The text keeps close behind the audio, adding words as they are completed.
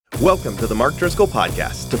Welcome to the Mark Driscoll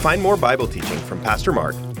Podcast. To find more Bible teaching from Pastor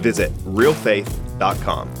Mark, visit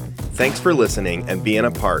realfaith.com. Thanks for listening and being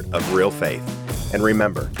a part of Real Faith. And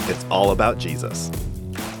remember, it's all about Jesus.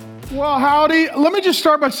 Well, howdy. Let me just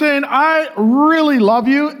start by saying I really love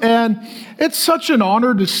you, and it's such an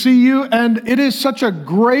honor to see you, and it is such a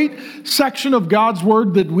great section of God's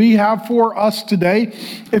Word that we have for us today.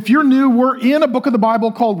 If you're new, we're in a book of the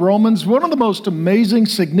Bible called Romans, one of the most amazing,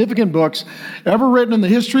 significant books ever written in the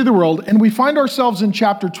history of the world, and we find ourselves in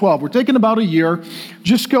chapter 12. We're taking about a year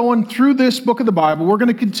just going through this book of the Bible. We're going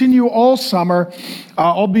to continue all summer.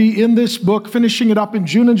 I'll be in this book, finishing it up in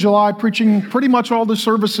June and July, preaching pretty much all the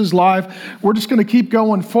services live. We're just going to keep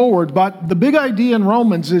going forward. But the big idea in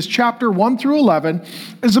Romans is chapter 1 through 11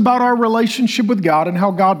 is about our relationship with God and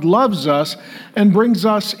how God loves us and brings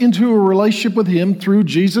us into a relationship with Him through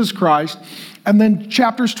Jesus Christ. And then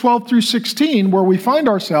chapters 12 through 16, where we find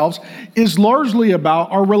ourselves, is largely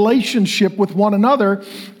about our relationship with one another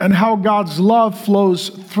and how God's love flows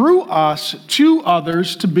through us to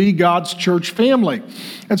others to be God's church family.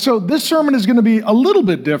 And so this sermon is going to be a little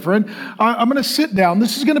bit different. I'm going to sit down.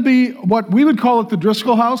 This is going to be what we would call at the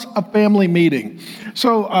Driscoll House a family meeting.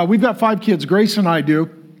 So we've got 5 kids, Grace and I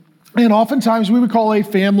do. And oftentimes we would call a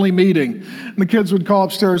family meeting. And the kids would call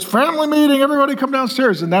upstairs, family meeting, everybody come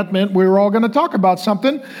downstairs. And that meant we were all going to talk about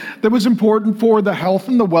something that was important for the health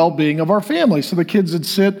and the well-being of our family. So the kids would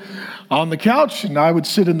sit on the couch, and I would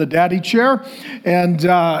sit in the daddy chair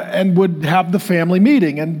and would have the family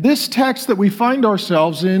meeting. And this text that we find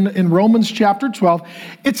ourselves in Romans chapter 12,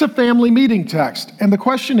 it's a family meeting text. And the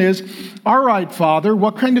question is, all right, Father,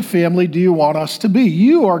 what kind of family do you want us to be?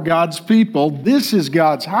 You are God's people. This is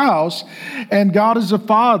God's house, and God is a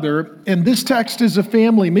father. And this text is a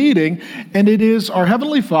family meeting, and it is our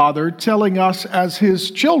Heavenly Father telling us as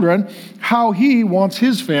His children how He wants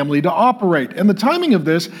His family to operate. And the timing of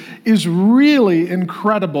this is really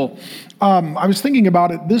incredible. I was thinking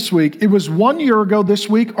about it this week. It was 1 year ago this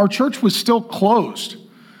week, our church was still closed,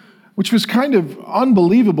 which was kind of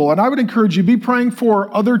unbelievable. And I would encourage you, be praying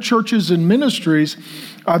for other churches and ministries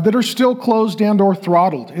that are still closed and or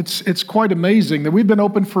throttled. It's quite amazing that we've been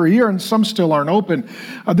open for a year and some still aren't open.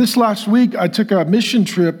 This last week, I took a mission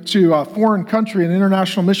trip to a foreign country, an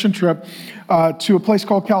international mission trip to a place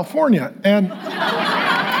called California.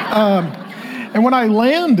 And when I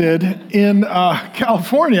landed in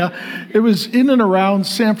California, it was in and around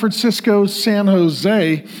San Francisco, San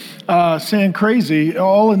Jose, San Crazy,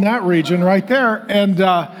 all in that region right there. And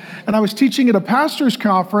I was teaching at a pastor's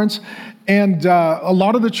conference, and a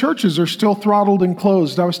lot of the churches are still throttled and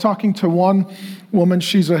closed. I was talking to one woman,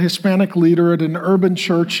 she's a Hispanic leader at an urban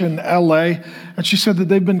church in LA, and she said that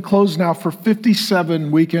they've been closed now for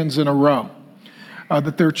 57 weekends in a row.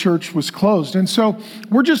 That their church was closed. And so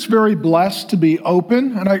we're just very blessed to be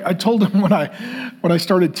open. And I told them when I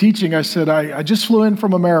started teaching, I said, I just flew in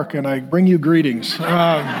from America and I bring you greetings.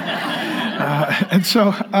 And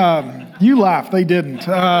so you laughed, they didn't.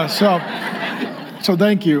 So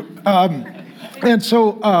thank you. And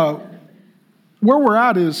so where we're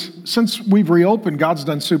at is, since we've reopened, God's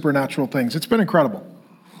done supernatural things. It's been incredible.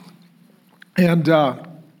 And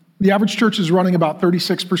the average church is running about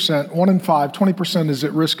 36%, 1 in 5, 20% is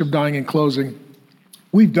at risk of dying and closing.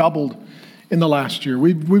 We've doubled in the last year.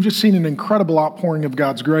 We've just seen an incredible outpouring of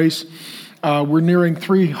God's grace. We're nearing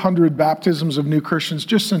 300 baptisms of new Christians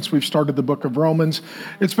just since we've started the book of Romans.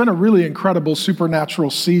 It's been a really incredible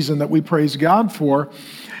supernatural season that we praise God for.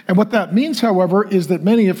 And what that means, however, is that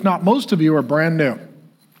many, if not most of you, are brand new.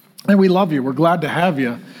 And we love you. We're glad to have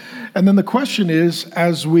you. And then the question is,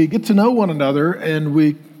 as we get to know one another and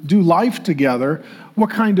we do life together, what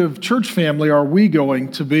kind of church family are we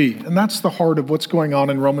going to be? And that's the heart of what's going on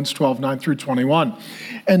in Romans 12, 9 through 21.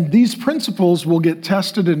 And these principles will get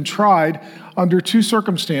tested and tried under 2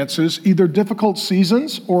 circumstances, either difficult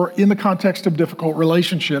seasons or in the context of difficult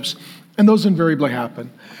relationships. And those invariably happen.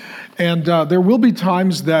 And there will be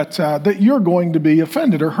times that you're going to be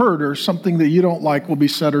offended or hurt, or something that you don't like will be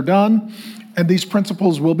said or done. And these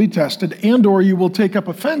principles will be tested, and or you will take up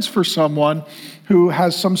offense for someone who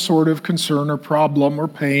has some sort of concern or problem or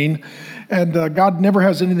pain. And God never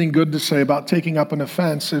has anything good to say about taking up an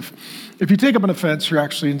offense. If you take up an offense, you're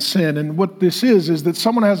actually in sin. And what this is that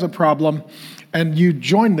someone has a problem and you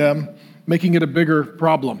join them, making it a bigger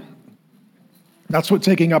problem. That's what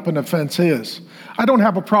taking up an offense is. I don't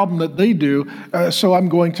have a problem that they do, so I'm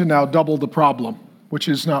going to now double the problem. which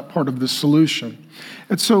is not part of the solution.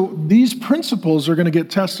 And so these principles are going to get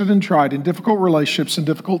tested and tried in difficult relationships and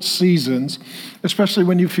difficult seasons, especially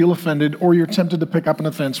when you feel offended or you're tempted to pick up an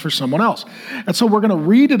offense for someone else. And so we're going to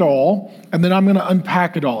read it all, and then I'm going to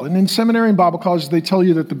unpack it all. And in seminary and Bible college, they tell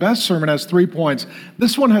you that the best sermon has 3 points.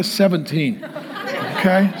 This one has 17.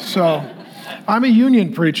 Okay? So I'm a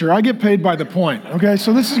union preacher. I get paid by the point. Okay?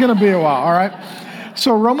 So this is going to be a while, all right?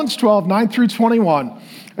 So Romans 12, 9 through 21.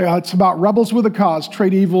 It's about rebels with a cause,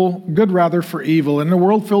 trade evil, good rather for evil. In a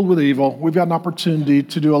world filled with evil, we've got an opportunity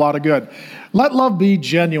to do a lot of good. Let love be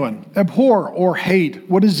genuine. Abhor or hate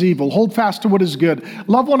what is evil. Hold fast to what is good.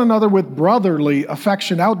 Love one another with brotherly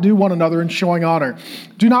affection. Outdo one another in showing honor.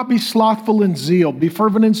 Do not be slothful in zeal. Be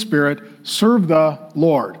fervent in spirit. Serve the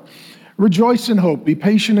Lord. Rejoice in hope. Be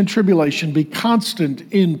patient in tribulation. Be constant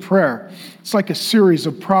in prayer. It's like a series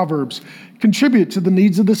of proverbs. Contribute to the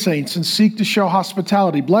needs of the saints and seek to show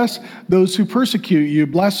hospitality. Bless those who persecute you.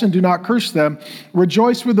 Bless and do not curse them.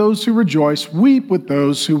 Rejoice with those who rejoice. Weep with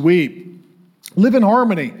those who weep. Live in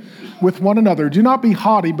harmony with one another. Do not be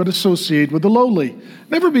haughty, but associate with the lowly.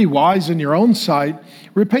 Never be wise in your own sight.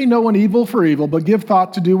 Repay no one evil for evil, but give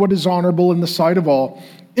thought to do what is honorable in the sight of all.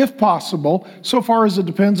 If possible, so far as it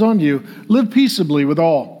depends on you, live peaceably with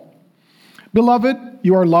all. Beloved,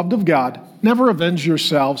 you are loved of God. Never avenge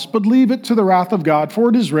yourselves, but leave it to the wrath of God, for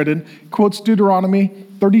it is written, quotes Deuteronomy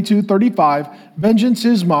 32:35, vengeance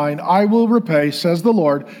is mine, I will repay, says the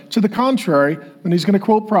Lord. To the contrary, then he's going to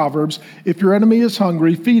quote Proverbs, if your enemy is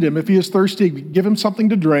hungry, feed him. If he is thirsty, give him something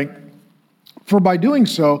to drink. For by doing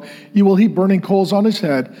so, you will heap burning coals on his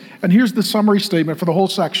head. And here's the summary statement for the whole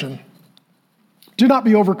section. Do not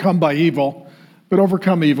be overcome by evil, but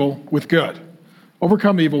overcome evil with good.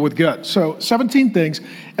 Overcome evil with good. So 17 things,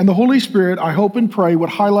 and the Holy Spirit, I hope and pray,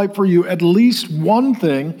 would highlight for you at least one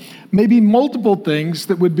thing, maybe multiple things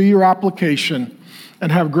that would be your application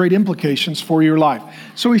and have great implications for your life.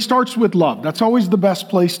 So he starts with love. That's always the best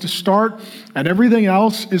place to start, and everything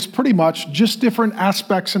else is pretty much just different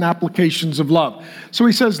aspects and applications of love. So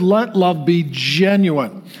he says, let love be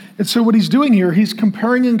genuine. And so what he's doing here, he's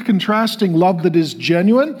comparing and contrasting love that is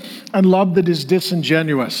genuine and love that is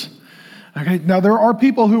disingenuous. Okay, now there are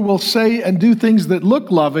people who will say and do things that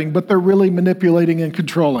look loving, but they're really manipulating and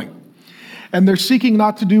controlling. And they're seeking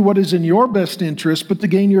not to do what is in your best interest, but to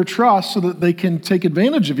gain your trust so that they can take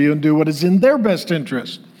advantage of you and do what is in their best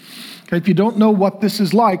interest. Okay, if you don't know what this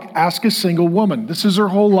is like, ask a single woman. This is her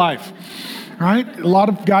whole life, right? A lot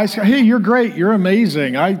of guys say, hey, you're great, you're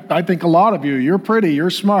amazing. I think a lot of you, you're pretty,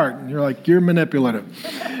 you're smart. And you're like, you're manipulative.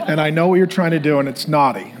 And I know what you're trying to do, and it's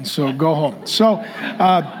naughty. And so go home. So,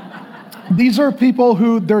 these are people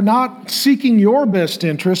who they're not seeking your best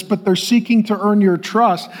interest, but they're seeking to earn your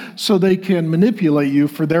trust so they can manipulate you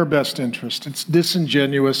for their best interest. It's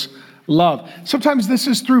disingenuous love. Sometimes this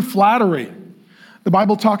is through flattery. The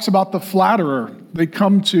Bible talks about the flatterer. They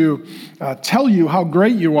come to tell you how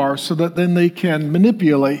great you are so that then they can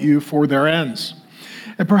manipulate you for their ends.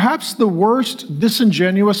 And perhaps the worst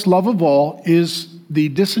disingenuous love of all is the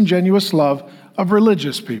disingenuous love of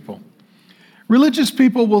religious people. Religious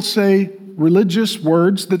people will say religious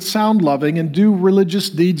words that sound loving and do religious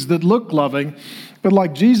deeds that look loving. But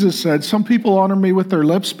like Jesus said, some people honor me with their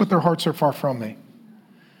lips, but their hearts are far from me.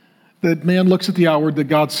 That man looks at the outward, that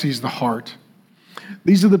God sees the heart.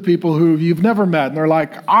 These are the people who you've never met, and they're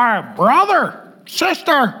like, brother,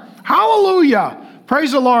 sister, hallelujah,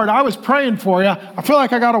 praise the Lord, I was praying for you. I feel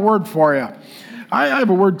like I got a word for you. I have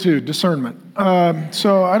a word too, discernment.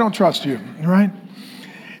 So I don't trust you, right?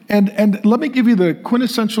 And let me give you the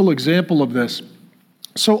quintessential example of this.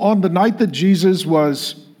 So on the night that Jesus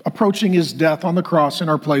was approaching his death on the cross in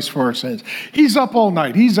our place for our sins, he's up all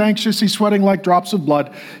night. He's anxious. He's sweating like drops of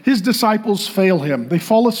blood. His disciples fail him. They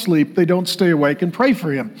fall asleep. They don't stay awake and pray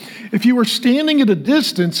for him. If you were standing at a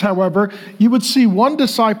distance, however, you would see one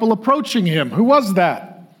disciple approaching him. Who was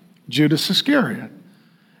that? Judas Iscariot.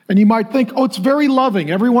 And you might think, oh, it's very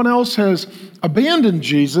loving. Everyone else has abandoned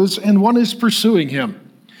Jesus and one is pursuing him.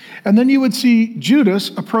 And then you would see Judas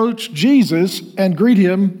approach Jesus and greet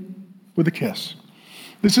him with a kiss.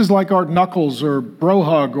 This is like our knuckles or bro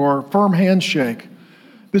hug or firm handshake.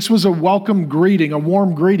 This was a welcome greeting, a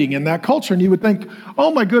warm greeting in that culture. And you would think,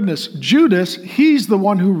 oh my goodness, Judas, he's the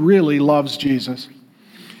one who really loves Jesus.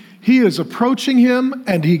 He is approaching him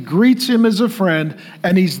and he greets him as a friend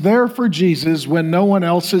and he's there for Jesus when no one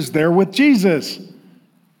else is there with Jesus.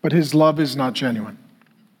 But his love is not genuine.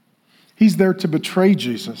 He's there to betray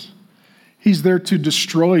Jesus. He's there to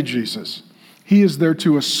destroy Jesus. He is there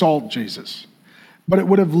to assault Jesus. But it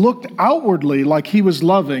would have looked outwardly like he was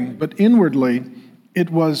loving, but inwardly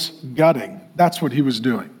it was gutting. That's what he was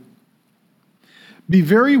doing. Be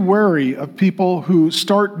very wary of people who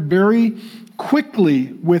start very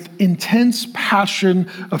quickly with intense passion,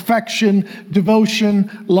 affection,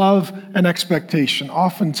 devotion, love, and expectation.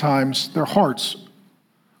 Oftentimes, their hearts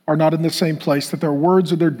are not in the same place that their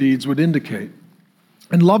words or their deeds would indicate.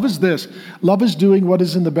 And love is this. Love is doing what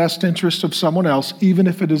is in the best interest of someone else, even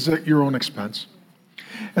if it is at your own expense.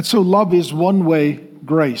 And so love is one-way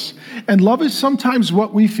grace. And love is sometimes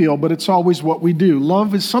what we feel, but it's always what we do.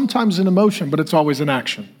 Love is sometimes an emotion, but it's always an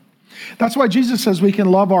action. That's why Jesus says we can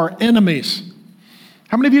love our enemies.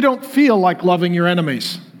 How many of you don't feel like loving your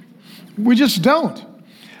enemies? We just don't.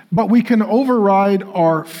 But we can override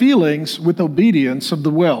our feelings with obedience of the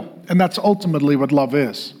will. And that's ultimately what love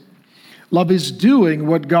is. Love is doing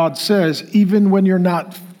what God says, even when you're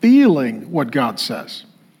not feeling what God says.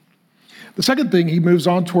 The second thing he moves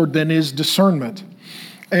on toward then is discernment.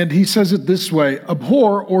 And he says it this way: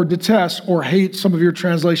 abhor or detest or hate, some of your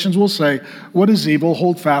translations will say, what is evil,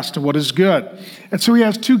 hold fast to what is good. And so he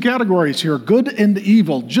has two categories here, good and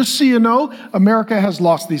evil. Just so you know, America has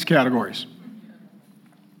lost these categories.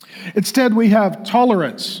 Instead, we have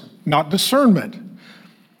tolerance, not discernment.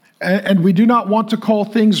 And we do not want to call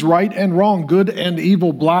things right and wrong, good and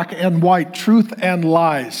evil, black and white, truth and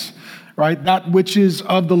lies, right? That which is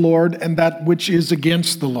of the Lord and that which is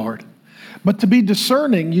against the Lord. But to be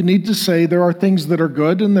discerning, you need to say there are things that are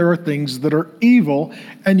good and there are things that are evil,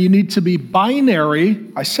 and you need to be binary,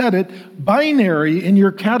 I said it, binary in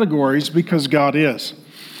your categories because God is.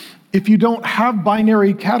 If you don't have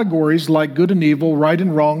binary categories like good and evil, right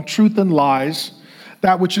and wrong, truth and lies,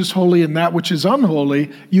 that which is holy and that which is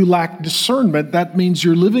unholy, you lack discernment. That means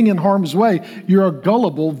you're living in harm's way. You're a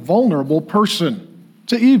gullible, vulnerable person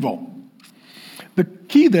to evil. The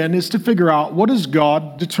key then is to figure out what does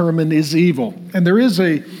God determine is evil. And there is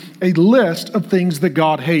a list of things that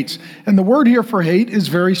God hates. And the word here for hate is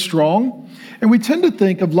very strong. And we tend to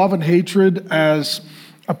think of love and hatred as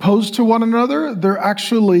opposed to one another. They're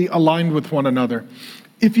actually aligned with one another.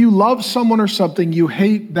 If you love someone or something, you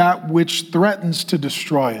hate that which threatens to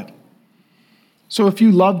destroy it. So if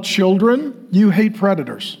you love children, you hate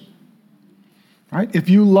predators. Right? If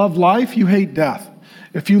you love life, you hate death.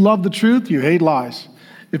 If you love the truth, you hate lies.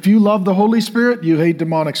 If you love the Holy Spirit, you hate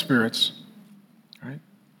demonic spirits. Right?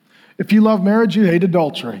 If you love marriage, you hate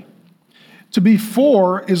adultery. To be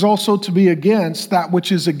for is also to be against that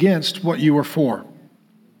which is against what you are for.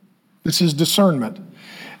 This is discernment.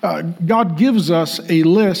 God gives us a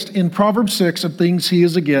list in Proverbs 6 of things he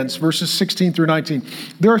is against, verses 16 through 19.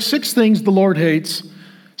 There are 6 things the Lord hates,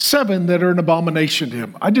 7 that are an abomination to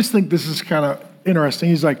him. I just think this is kind of interesting.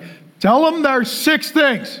 He's like, tell them there's 6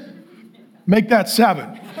 things. Make that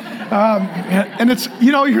 7. And it's,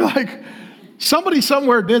 you're like, somebody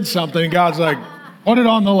somewhere did something, and God's like, put it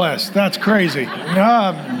on the list. That's crazy.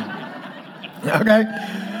 Okay?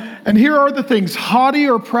 And here are the things: haughty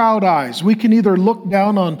or proud eyes. We can either look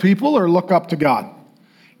down on people or look up to God.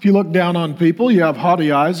 If you look down on people, you have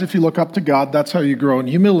haughty eyes. If you look up to God, that's how you grow in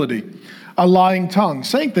humility. A lying tongue,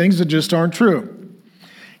 saying things that just aren't true.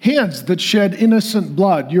 Hands that shed innocent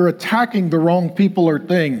blood. You're attacking the wrong people or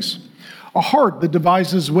things. A heart that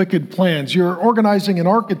devises wicked plans. You're organizing and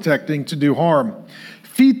architecting to do harm.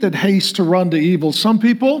 Feet that haste to run to evil. Some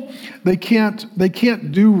people, they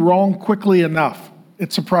can't do wrong quickly enough.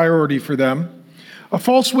 It's a priority for them. A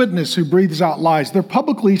false witness who breathes out lies. They're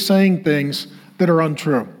publicly saying things that are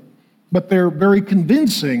untrue, but they're very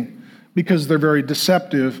convincing because they're very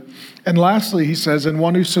deceptive. And lastly, he says, and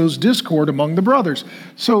one who sows discord among the brothers.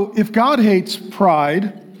 So if God hates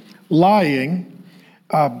pride, lying,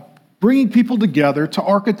 bringing people together to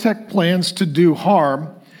architect plans to do harm,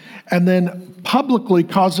 and then publicly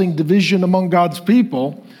causing division among God's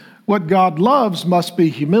people, what God loves must be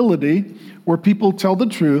humility, where people tell the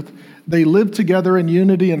truth, they live together in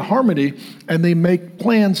unity and harmony, and they make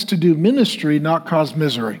plans to do ministry, not cause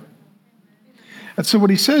misery. And so what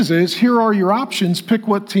he says is, here are your options, pick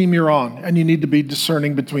what team you're on, and you need to be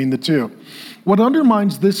discerning between the two. What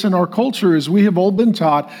undermines this in our culture is we have all been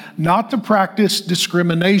taught not to practice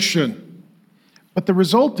discrimination. But the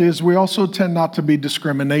result is we also tend not to be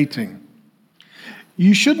discriminating.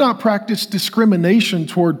 You should not practice discrimination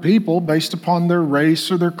toward people based upon their race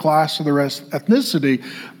or their class or their ethnicity,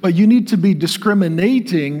 but you need to be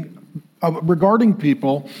discriminating regarding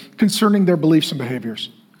people concerning their beliefs and behaviors.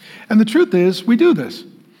 And the truth is, we do this.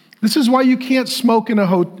 This is why you can't smoke in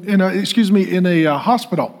a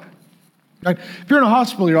hospital. Right? If you're in a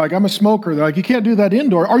hospital, you're like, I'm a smoker. They're like, you can't do that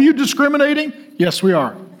indoor. Are you discriminating? Yes, we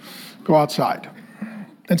are. Go outside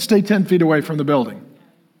and stay 10 feet away from the building.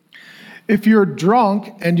 If you're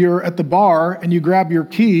drunk and you're at the bar and you grab your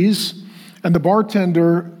keys and the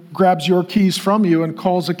bartender grabs your keys from you and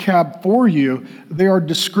calls a cab for you, they are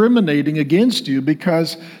discriminating against you,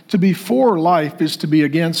 because to be for life is to be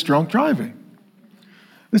against drunk driving.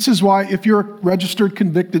 This is why if you're a registered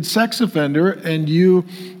convicted sex offender and you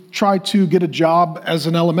try to get a job as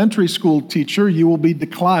an elementary school teacher, you will be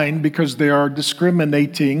declined because they are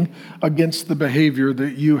discriminating against the behavior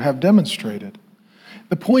that you have demonstrated.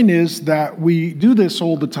 The point is that we do this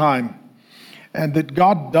all the time, and that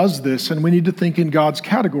God does this, and we need to think in God's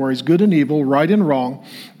categories: good and evil, right and wrong,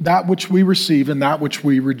 that which we receive and that which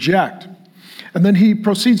we reject. And then he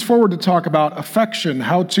proceeds forward to talk about affection.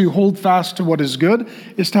 How to hold fast to what is good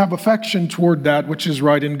is to have affection toward that which is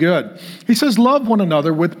right and good. He says, love one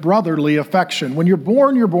another with brotherly affection. When you're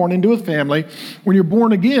born into a family. When you're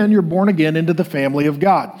born again into the family of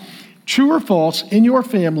God. True or false, in your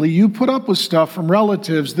family, you put up with stuff from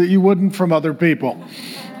relatives that you wouldn't from other people.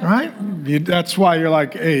 Right? That's why you're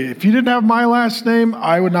like, hey, if you didn't have my last name,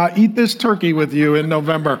 I would not eat this turkey with you in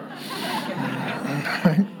November.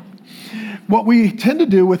 What we tend to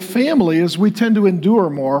do with family is we tend to endure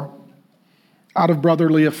more out of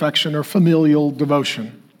brotherly affection or familial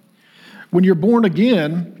devotion. When you're born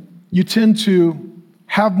again, you tend to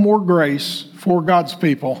have more grace for God's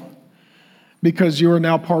people because you are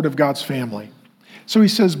now part of God's family. So he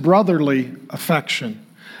says brotherly affection.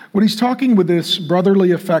 What he's talking with this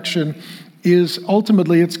brotherly affection is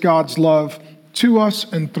ultimately it's God's love to us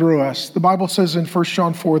and through us. The Bible says in 1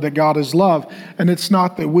 John 4 that God is love, and it's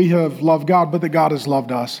not that we have loved God, but that God has loved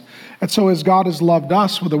us. And so as God has loved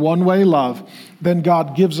us with a one-way love, then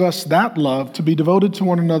God gives us that love to be devoted to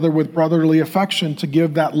one another with brotherly affection, to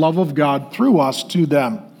give that love of God through us to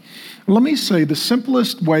them. Let me say the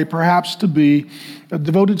simplest way perhaps to be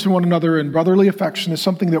devoted to one another in brotherly affection is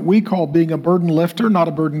something that we call being a burden lifter, not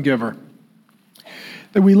a burden giver.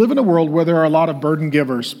 That we live in a world where there are a lot of burden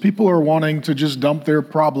givers. People are wanting to just dump their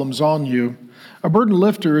problems on you. A burden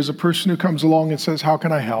lifter is a person who comes along and says, how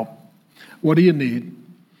can I help? What do you need?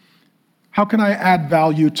 How can I add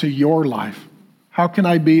value to your life? How can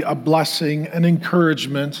I be a blessing, an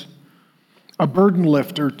encouragement, a burden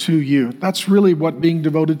lifter to you? That's really what being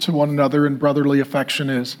devoted to one another in brotherly affection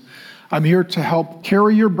is. I'm here to help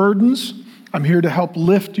carry your burdens. I'm here to help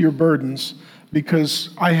lift your burdens because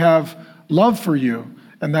I have love for you.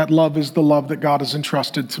 And that love is the love that God has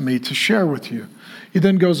entrusted to me to share with you. He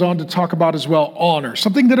then goes on to talk about as well honor,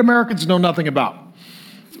 something that Americans know nothing about.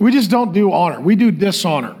 We just don't do honor. We do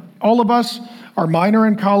dishonor. All of us, our minor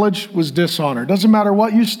in college was dishonor. Doesn't matter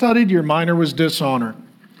what you studied, your minor was dishonor.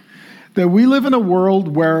 That we live in a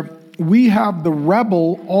world where we have the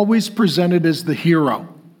rebel always presented as the hero.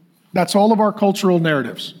 That's all of our cultural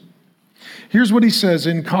narratives. Here's what he says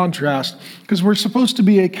in contrast, because we're supposed to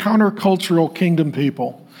be a countercultural kingdom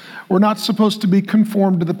people. We're not supposed to be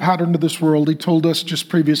conformed to the pattern of this world, he told us just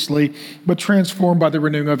previously, but transformed by the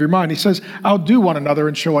renewing of your mind. He says, outdo one another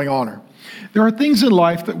in showing honor. There are things in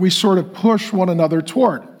life that we sort of push one another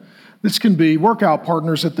toward. This can be workout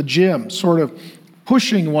partners at the gym, sort of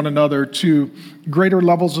pushing one another to greater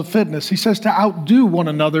levels of fitness. He says to outdo one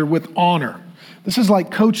another with honor. This is like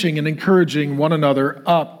coaching and encouraging one another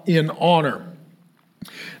up in honor.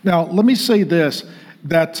 Now, let me say this,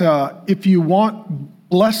 that if you want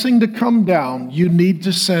blessing to come down, you need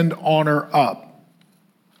to send honor up.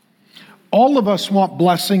 All of us want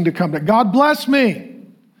blessing to come down. God bless me.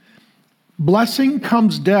 Blessing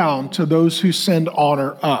comes down to those who send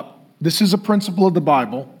honor up. This is a principle of the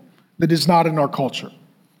Bible that is not in our culture.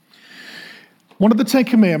 One of the 10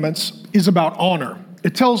 Commandments is about honor.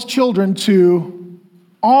 It tells children to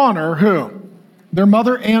honor who? Their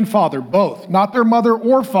mother and father, both. Not their mother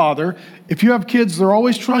or father. If you have kids, they're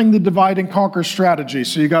always trying the divide and conquer strategy,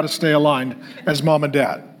 so you got to stay aligned as mom and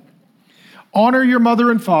dad. Honor your mother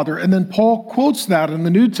and father. And then Paul quotes that in the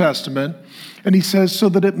New Testament, and he says, so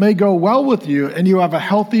that it may go well with you and you have a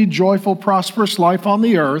healthy, joyful, prosperous life on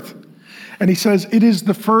the earth. And he says, it is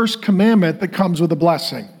the first commandment that comes with a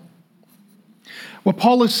blessing. What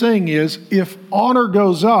Paul is saying is, if honor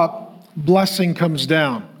goes up, blessing comes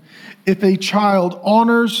down. If a child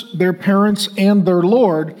honors their parents and their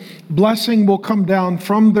Lord, blessing will come down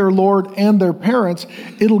from their Lord and their parents.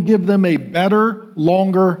 It'll give them a better,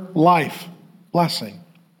 longer life. Blessing.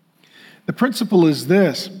 The principle is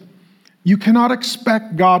this: you cannot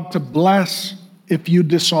expect God to bless if you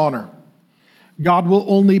dishonor. God will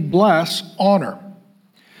only bless honor.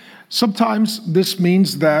 Sometimes this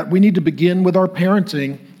means that we need to begin with our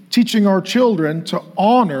parenting, teaching our children to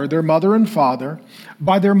honor their mother and father,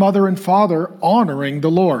 by their mother and father honoring the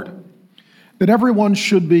Lord. That everyone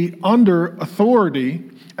should be under authority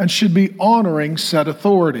and should be honoring said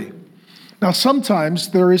authority. Now, sometimes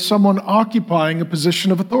there is someone occupying a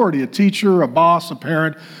position of authority, a teacher, a boss, a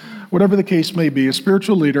parent, whatever the case may be, a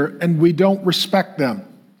spiritual leader, and we don't respect them.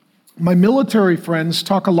 My military friends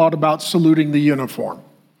talk a lot about saluting the uniform.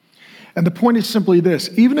 And the point is simply this: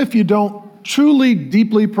 even if you don't truly,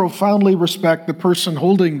 deeply, profoundly respect the person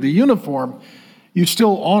holding the uniform, you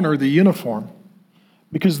still honor the uniform,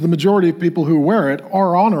 because the majority of people who wear it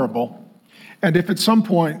are honorable. And if at some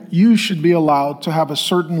point you should be allowed to have a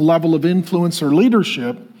certain level of influence or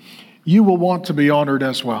leadership, you will want to be honored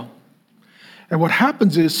as well. And what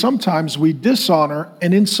happens is sometimes we dishonor,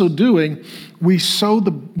 and in so doing, we saw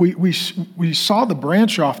the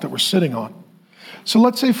branch off that we're sitting on. So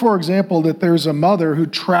let's say, for example, that there's a mother who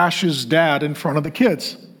trashes dad in front of the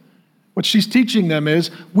kids. What she's teaching them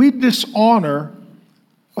is, we dishonor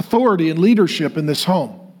authority and leadership in this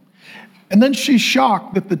home. And then she's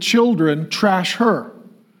shocked that the children trash her.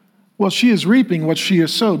 Well, she is reaping what she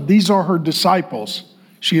has sowed. These are her disciples.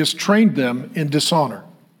 She has trained them in dishonor.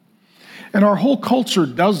 And our whole culture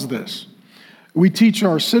does this. We teach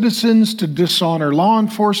our citizens to dishonor law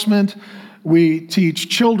enforcement. We teach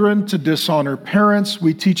children to dishonor parents.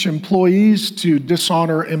 We teach employees to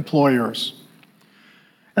dishonor employers.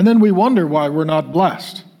 And then we wonder why we're not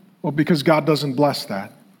blessed. Well, because God doesn't bless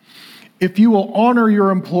that. If you will honor your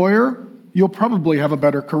employer, you'll probably have a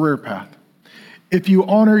better career path. If you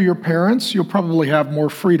honor your parents, you'll probably have more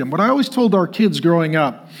freedom. What I always told our kids growing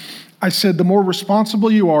up, I said, the more responsible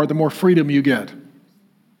you are, the more freedom you get.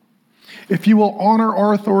 If you will honor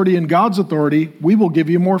our authority and God's authority, we will give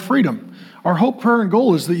you more freedom. Our hope, prayer, and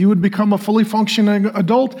goal is that you would become a fully functioning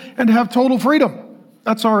adult and have total freedom.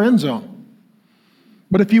 That's our end zone.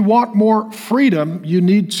 But if you want more freedom, you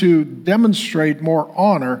need to demonstrate more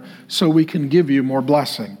honor so we can give you more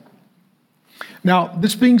blessing. Now,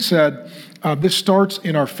 this being said, this starts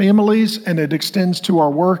in our families and it extends to our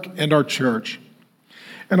work and our church.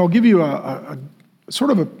 And I'll give you a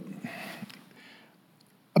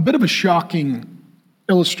bit of a shocking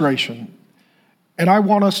illustration. And I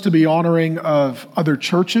want us to be honoring of other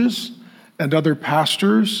churches and other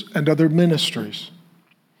pastors and other ministries.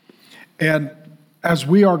 And as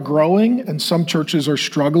we are growing and some churches are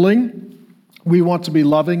struggling, we want to be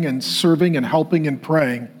loving and serving and helping and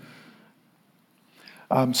praying.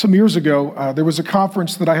 Some years ago, there was a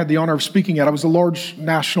conference that I had the honor of speaking at. It was a large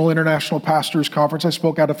national, international pastors conference. I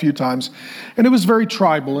spoke at a few times, and it was very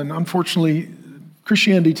tribal, and unfortunately,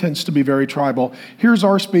 Christianity tends to be very tribal. Here's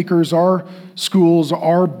our speakers, our schools,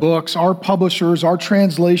 our books, our publishers, our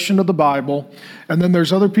translation of the Bible, and then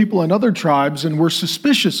there's other people in other tribes, and we're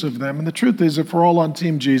suspicious of them, and the truth is, if we're all on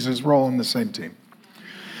Team Jesus, we're all on the same team.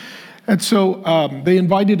 And so they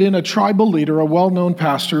invited in a tribal leader, a well-known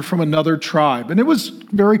pastor from another tribe. And it was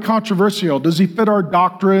very controversial. Does he fit our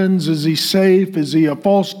doctrines? Is he safe? Is he a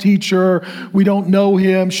false teacher? We don't know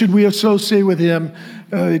him. Should we associate with him?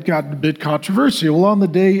 It got a bit controversial. Well, on the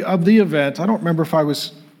day of the event, I don't remember if I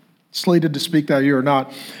was slated to speak that year or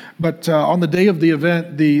not, but on the day of the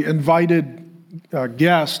event, the invited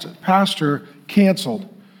guest pastor canceled.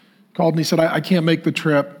 Called me, said, I can't make the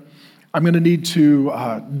trip. I'm going to need to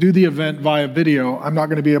do the event via video. I'm not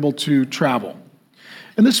going to be able to travel.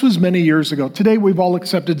 And this was many years ago. Today, we've all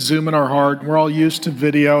accepted Zoom in our heart. We're all used to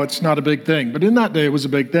video. It's not a big thing. But in that day, it was a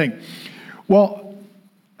big thing. Well,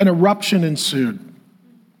 an eruption ensued.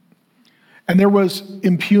 And there was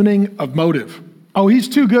impugning of motive. Oh, he's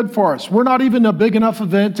too good for us. We're not even a big enough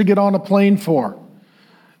event to get on a plane for.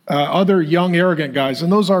 Other young, arrogant guys,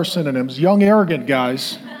 and those are synonyms, young, arrogant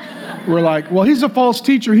guys, were like, well, he's a false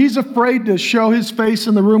teacher. He's afraid to show his face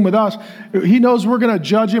in the room with us. He knows we're going to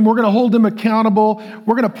judge him. We're going to hold him accountable.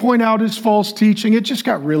 We're going to point out his false teaching. It just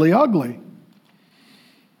got really ugly.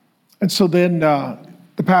 And so then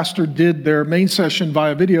the pastor did their main session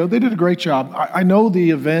via video. They did a great job. I know the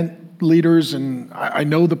event leaders and I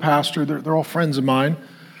know the pastor. They're all friends of mine.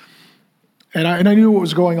 And I knew what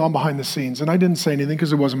was going on behind the scenes. And I didn't say anything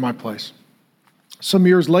because it wasn't my place. Some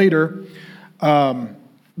years later,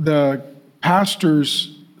 the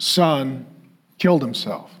pastor's son killed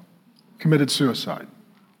himself, committed suicide.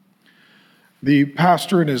 The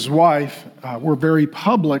pastor and his wife were very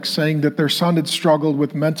public, saying that their son had struggled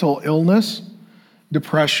with mental illness,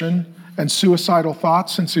 depression, and suicidal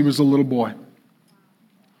thoughts since he was a little boy.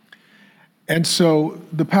 And so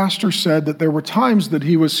the pastor said that there were times that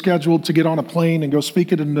he was scheduled to get on a plane and go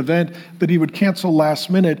speak at an event that he would cancel last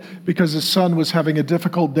minute because his son was having a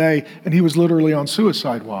difficult day and he was literally on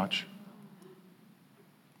suicide watch.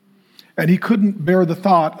 And he couldn't bear the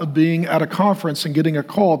thought of being at a conference and getting a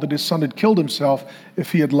call that his son had killed himself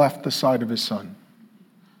if he had left the side of his son.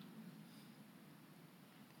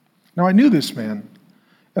 Now, I knew this man,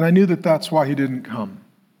 And I knew that that's why he didn't come.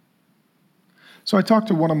 So I talked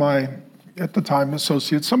to one of my, at the time,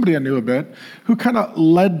 associates, somebody I knew a bit, who kind of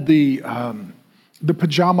led the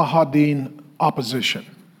Pajama Hadin opposition.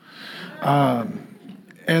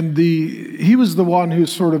 And he was the one who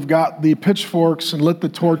sort of got the pitchforks and lit the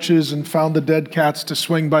torches and found the dead cats to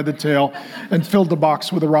swing by the tail and filled the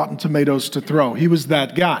box with the rotten tomatoes to throw. He was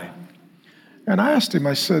that guy. And I asked him,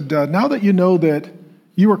 I said, now that you know that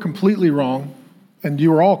you were completely wrong, and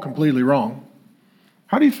you were all completely wrong,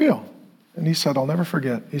 how do you feel? And he said, I'll never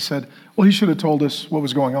forget. He said, well, he should have told us what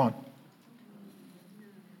was going on.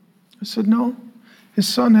 I said, no. His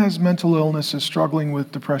son has mental illness, is struggling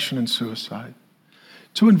with depression and suicide.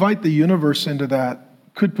 To invite the universe into that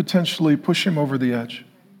could potentially push him over the edge.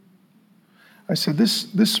 I said,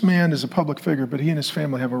 this man is a public figure, but he and his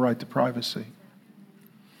family have a right to privacy.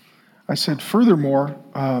 I said, furthermore,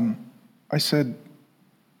 I said,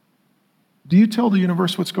 do you tell the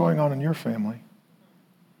universe what's going on in your family?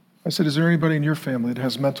 I said, is there anybody in your family that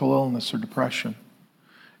has mental illness or depression?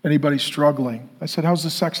 Anybody struggling? I said, how's the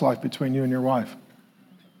sex life between you and your wife?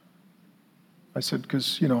 I said,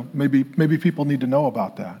 because, maybe people need to know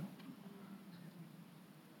about that.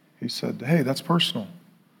 He said, hey, that's personal.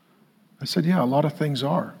 I said, yeah, a lot of things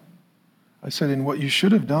are. I said, and what you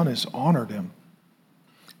should have done is honored him.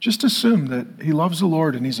 Just assume that he loves the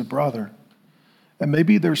Lord and he's a brother. And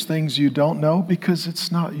maybe there's things you don't know because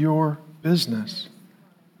it's not your business.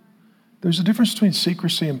 There's a difference between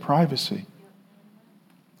secrecy and privacy.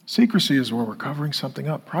 Secrecy is where we're covering something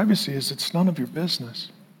up. Privacy is it's none of your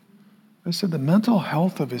business. I said, the mental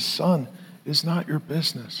health of his son is not your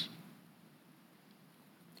business.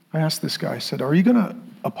 I asked this guy, I said, are you going to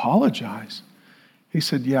apologize? He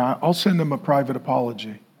said, yeah, I'll send him a private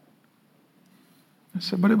apology. I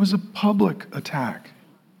said, but it was a public attack.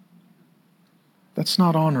 That's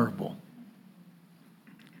not honorable.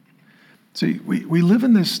 See, we live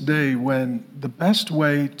in this day when the best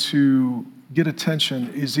way to get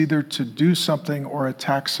attention is either to do something or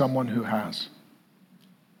attack someone who has.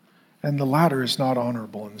 And the latter is not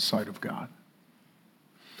honorable in the sight of God.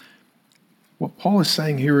 What Paul is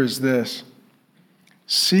saying here is this: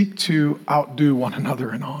 seek to outdo one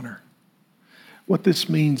another in honor. What this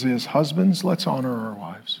means is, husbands, let's honor our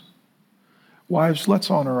wives. Wives, let's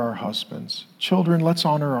honor our husbands. Children, let's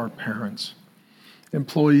honor our parents.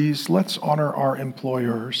 Employees, let's honor our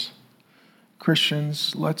employers.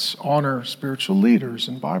 Christians, let's honor spiritual leaders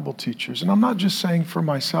and Bible teachers. And I'm not just saying for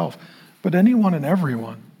myself, but anyone and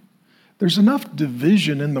everyone. There's enough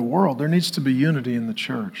division in the world. There needs to be unity in the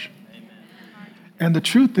church. And the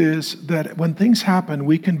truth is that when things happen,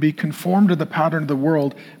 we can be conformed to the pattern of the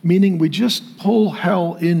world, meaning we just pull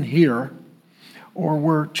hell in here, or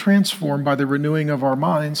we're transformed by the renewing of our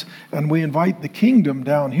minds, and we invite the kingdom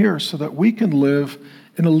down here so that we can live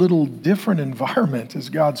in a little different environment as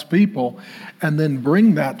God's people, and then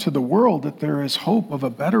bring that to the world, that there is hope of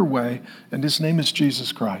a better way, and his name is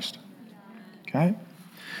Jesus Christ. Okay?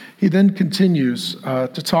 He then continues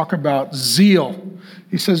to talk about zeal.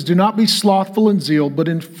 He says, do not be slothful in zeal, but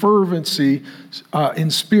in fervency,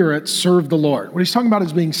 in spirit, serve the Lord. What he's talking about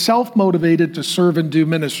is being self-motivated to serve and do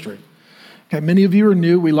ministry. Okay, many of you are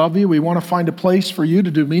new. We love you. We want to find a place for you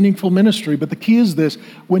to do meaningful ministry. But the key is this: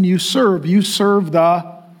 when you serve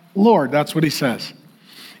the Lord. That's what he says.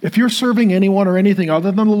 If you're serving anyone or anything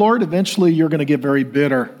other than the Lord, eventually you're going to get very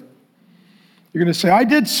bitter. You're going to say, I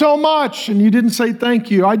did so much, and you didn't say thank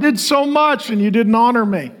you. I did so much, and you didn't honor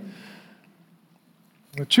me.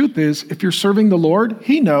 The truth is, if you're serving the Lord,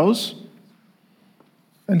 he knows,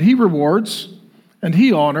 and he rewards, and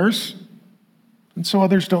he honors, and so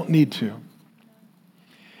others don't need to.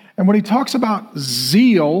 And when he talks about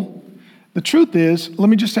zeal, the truth is, let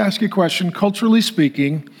me just ask you a question, culturally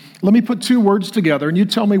speaking. Let me put two words together, and you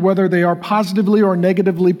tell me whether they are positively or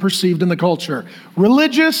negatively perceived in the culture.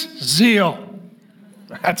 Religious zeal.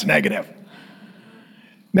 That's negative.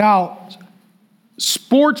 Now,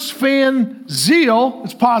 sports fan zeal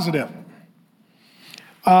is positive.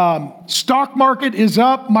 Stock market is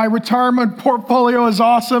up. My retirement portfolio is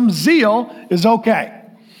awesome. Zeal is okay.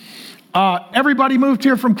 Everybody moved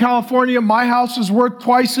here from California. My house is worth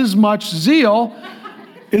twice as much. Zeal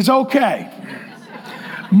is okay.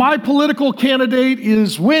 My political candidate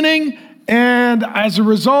is winning, and as a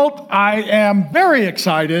result, I am very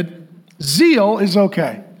excited. Zeal is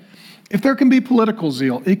okay. If there can be political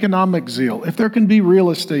zeal, economic zeal, if there can be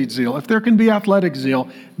real estate zeal, if there can be athletic zeal,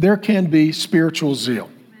 there can be spiritual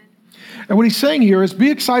zeal. And what he's saying here is be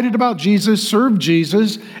excited about Jesus, serve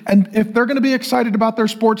Jesus, and if they're going to be excited about their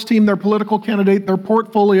sports team, their political candidate, their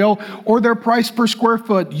portfolio, or their price per square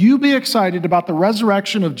foot, you be excited about the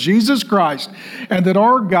resurrection of Jesus Christ and that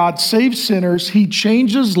our God saves sinners, he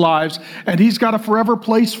changes lives, and he's got a forever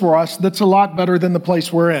place for us that's a lot better than the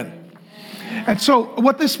place we're in. And so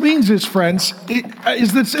what this means is, friends,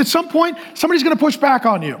 is that at some point, somebody's going to push back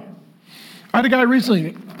on you. I had a guy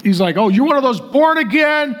recently, he's like, oh, you're one of those born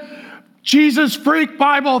again, Jesus freak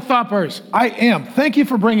Bible thumpers. I am. Thank you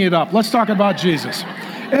for bringing it up. Let's talk about Jesus.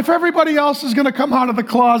 If everybody else is going to come out of the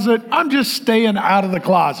closet, I'm just staying out of the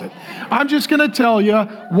closet. I'm just going to tell you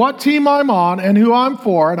what team I'm on and who I'm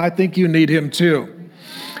for, and I think you need him too.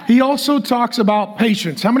 He also talks about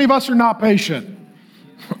patience. How many of us are not patient?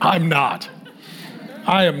 I'm not.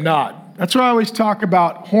 I am not. That's why I always talk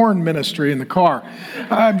about horn ministry in the car.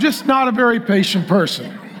 I'm just not a very patient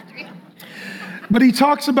person. But he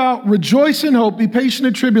talks about rejoice in hope, be patient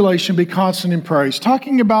in tribulation, be constant in prayer. He's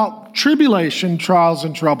talking about tribulation, trials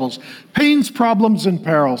and troubles, pains, problems, and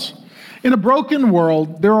perils. In a broken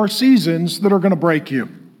world, there are seasons that are going to break you.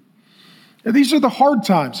 And these are the hard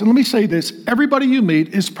times. And let me say this, everybody you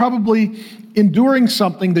meet is probably enduring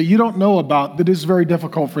something that you don't know about that is very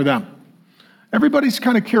difficult for them. Everybody's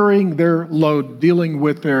kind of carrying their load, dealing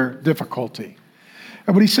with their difficulty.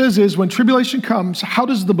 And what he says is, when tribulation comes, how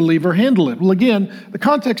does the believer handle it? Well, again, the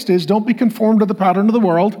context is, don't be conformed to the pattern of the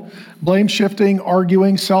world, blame shifting,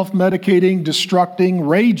 arguing, self-medicating, destructing,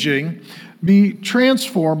 raging. Be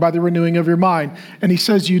transformed by the renewing of your mind. And he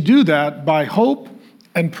says you do that by hope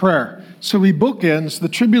and prayer. So he bookends the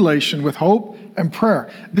tribulation with hope and prayer.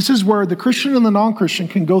 This is where the Christian and the non-Christian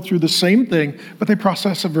can go through the same thing, but they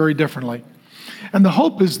process it very differently. And the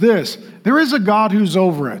hope is this, there is a God who's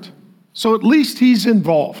over it. So at least he's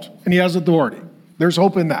involved and he has authority. There's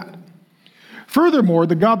hope in that. Furthermore,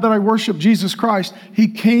 the God that I worship, Jesus Christ, he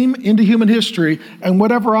came into human history, and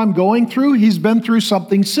whatever I'm going through, he's been through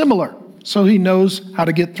something similar. So he knows how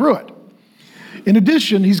to get through it. In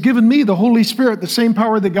addition, he's given me the Holy Spirit, the same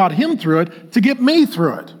power that got him through it, to get me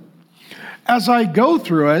through it. As I go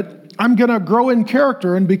through it, I'm going to grow in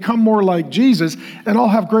character and become more like Jesus, and I'll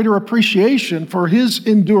have greater appreciation for his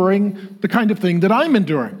enduring the kind of thing that I'm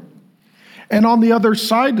enduring. And on the other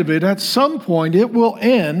side of it, at some point, it will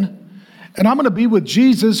end, and I'm going to be with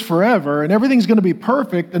Jesus forever, and everything's going to be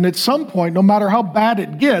perfect, and at some point, no matter how bad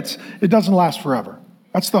it gets, it doesn't last forever.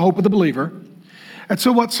 That's the hope of the believer. And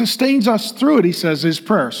so what sustains us through it, he says, is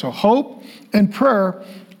prayer. So hope and prayer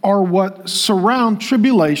are what surround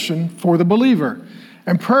tribulation for the believer.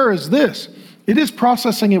 And prayer is this, it is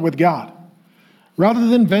processing it with God. Rather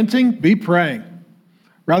than venting, be praying.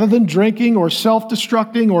 Rather than drinking or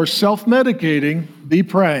self-destructing or self-medicating, be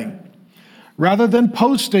praying. Rather than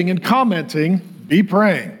posting and commenting, be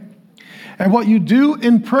praying. And what you do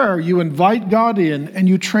in prayer, you invite God in and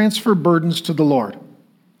you transfer burdens to the Lord.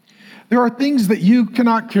 There are things that you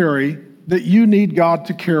cannot carry that you need God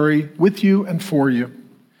to carry with you and for you.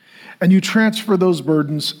 And you transfer those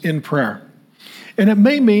burdens in prayer. And it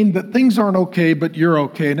may mean that things aren't okay, but you're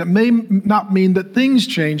okay. And it may not mean that things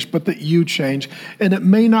change, but that you change. And it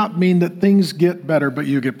may not mean that things get better, but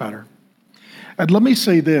you get better. And let me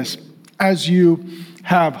say this, as you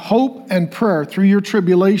have hope and prayer through your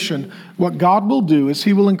tribulation, what God will do is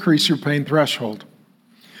he will increase your pain threshold.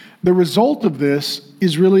 The result of this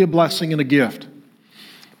is really a blessing and a gift.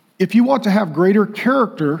 If you want to have greater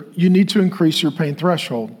character, you need to increase your pain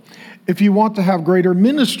threshold. If you want to have greater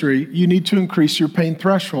ministry, you need to increase your pain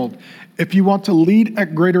threshold. If you want to lead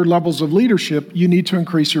at greater levels of leadership, you need to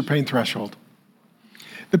increase your pain threshold.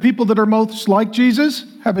 The people that are most like Jesus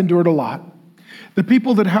have endured a lot. The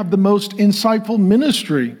people that have the most insightful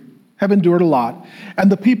ministry have endured a lot.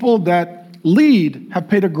 And the people that lead have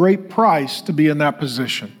paid a great price to be in that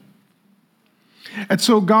position. And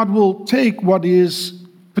so God will take what is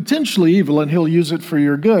potentially evil and he'll use it for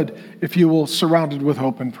your good if you will surround it with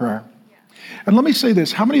hope and prayer. And let me say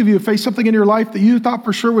this, how many of you have faced something in your life that you thought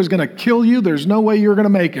for sure was going to kill you? There's no way you're going to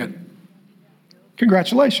make it.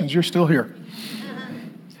 Congratulations, you're still here.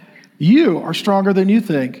 You are stronger than you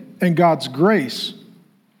think, and God's grace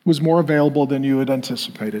was more available than you had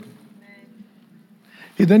anticipated.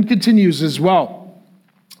 He then continues as well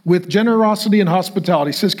with generosity and hospitality.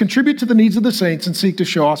 He says, contribute to the needs of the saints and seek to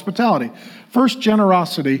show hospitality. First,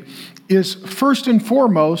 generosity is first and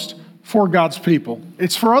foremost for God's people.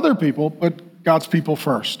 It's for other people, but God's people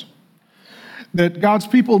first. That God's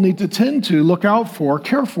people need to tend to look out for,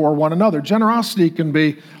 care for one another. Generosity can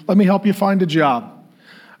be, let me help you find a job.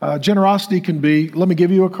 Generosity can be, let me give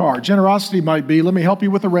you a car. Generosity might be, let me help you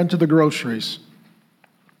with the rent of the groceries.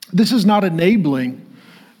 This is not enabling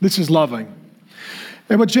This is loving.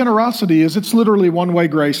 And what generosity is, it's literally one-way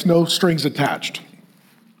grace, no strings attached.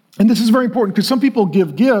 And this is very important because some people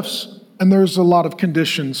give gifts and there's a lot of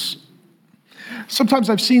conditions. Sometimes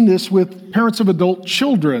I've seen this with parents of adult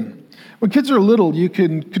children. When kids are little, you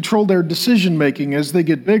can control their decision-making. As they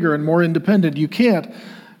get bigger and more independent, you can't.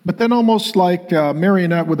 But then almost like a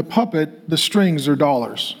marionette with a puppet, the strings are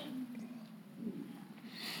dollars.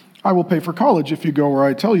 I will pay for college if you go where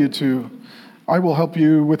I tell you to. I will help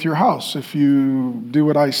you with your house if you do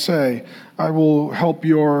what I say. I will help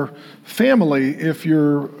your family if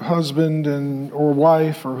your husband or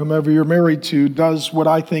wife or whomever you're married to does what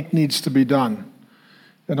I think needs to be done.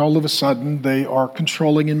 And all of a sudden, they are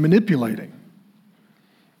controlling and manipulating.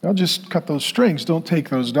 Now just cut those strings. Don't take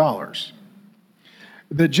those dollars.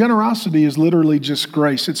 The generosity is literally just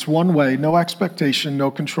grace. It's one way, no expectation,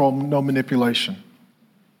 no control, no manipulation.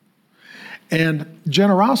 And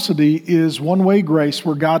generosity is one-way grace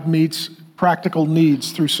where God meets practical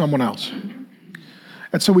needs through someone else.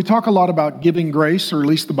 And so we talk a lot about giving grace, or at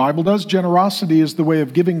least the Bible does. Generosity is the way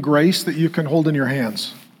of giving grace that you can hold in your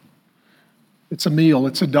hands. It's a meal,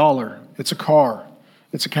 it's $1, it's a car,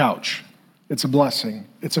 it's a couch, it's a blessing,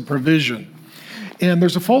 it's a provision. And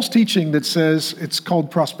there's a false teaching that says, it's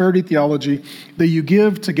called prosperity theology, that you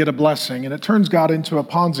give to get a blessing, and it turns God into a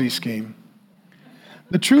Ponzi scheme.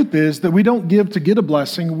 The truth is that we don't give to get a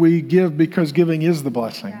blessing, we give because giving is the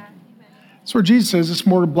blessing. That's where Jesus says it's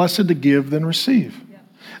more blessed to give than receive.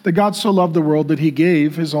 That God so loved the world that he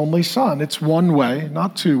gave his only son. It's one way,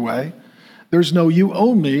 not two way. There's no you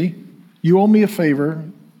owe me a favor.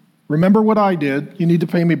 Remember what I did, you need to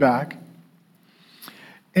pay me back.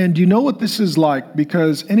 And you know what this is like,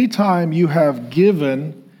 because anytime you have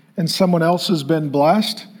given and someone else has been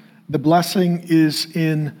blessed, the blessing is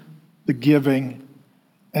in the giving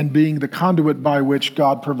and being the conduit by which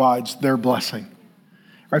God provides their blessing.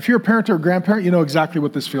 If you're a parent or a grandparent, you know exactly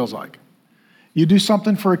what this feels like. You do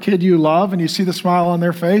something for a kid you love and you see the smile on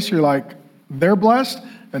their face, you're like, they're blessed,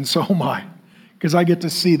 and so am I, because I get to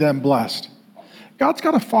see them blessed. God's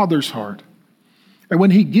got a father's heart. And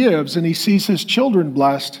when he gives and he sees his children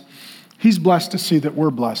blessed, he's blessed to see that we're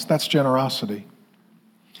blessed. That's generosity.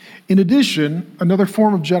 In addition, another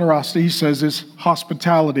form of generosity, he says, is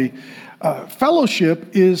hospitality.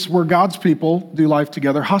 Fellowship is where God's people do life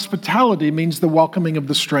together. Hospitality means the welcoming of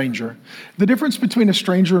the stranger. The difference between a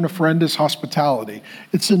stranger and a friend is hospitality.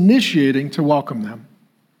 It's initiating to welcome them.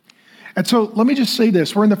 And so let me just say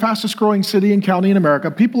this. We're in the fastest growing city and county in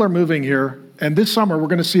America. People are moving here. And this summer, we're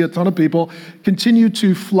going to see a ton of people continue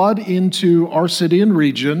to flood into our city and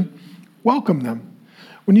region. Welcome them.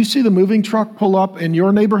 When you see the moving truck pull up in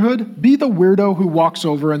your neighborhood, be the weirdo who walks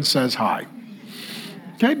over and says hi.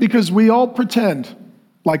 Okay, because we all pretend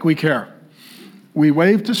like we care. We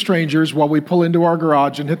wave to strangers while we pull into our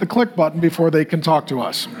garage and hit the click button before they can talk to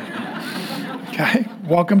us. Okay,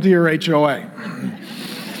 welcome to your HOA.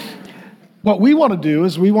 What we want to do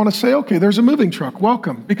is we want to say, okay, there's a moving truck,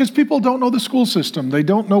 welcome. Because people don't know the school system. They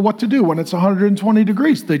don't know what to do when it's 120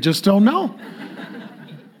 degrees. They just don't know.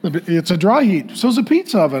 It's a dry heat. So's a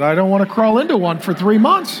pizza oven. I don't want to crawl into one for 3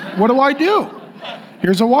 months. What do I do?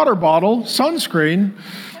 Here's a water bottle, sunscreen,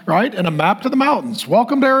 right? And a map to the mountains.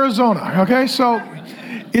 Welcome to Arizona, okay? So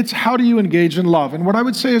it's how do you engage in love? And what I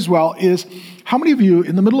would say as well is, how many of you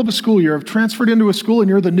in the middle of a school year have transferred into a school and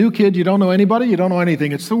you're the new kid, you don't know anybody, you don't know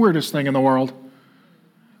anything. It's the weirdest thing in the world.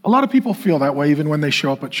 A lot of people feel that way even when they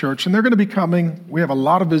show up at church, and they're going to be coming. We have a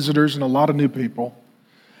lot of visitors and a lot of new people.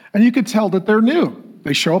 And you could tell that they're new.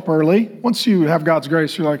 They show up early. Once you have God's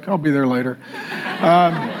grace, you're like, I'll be there later.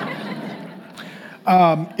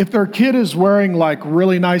 If their kid is wearing like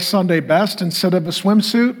really nice Sunday best instead of a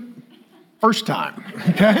swimsuit, first time,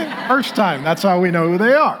 okay? First time, that's how we know who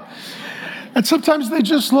they are. And sometimes they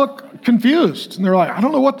just look confused and they're like, I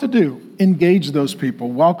don't know what to do. Engage those people,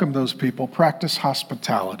 welcome those people, practice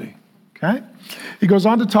hospitality, okay? He goes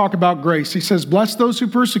on to talk about grace. He says, bless those who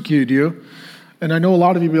persecute you. And I know a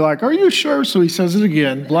lot of you be like, are you sure? So he says it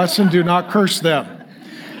again, bless and do not curse them.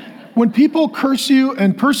 When people curse you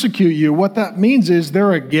and persecute you, what that means is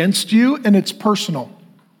they're against you and it's personal.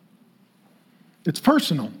 It's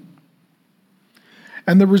personal.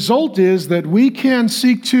 And the result is that we can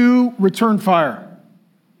seek to return fire.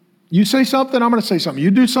 You say something, I'm going to say something. You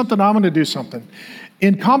do something, I'm going to do something.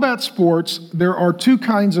 In combat sports, there are two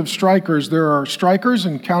kinds of strikers. There are strikers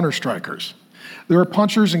and counter-strikers. There are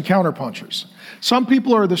punchers and counter-punchers. Some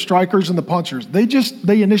people are the strikers and the punchers.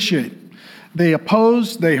 They initiate. They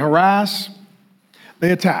oppose, they harass,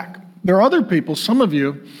 they attack. There are other people, some of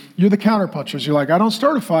you, you're the counter-punchers. You're like, I don't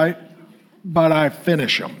start a fight, but I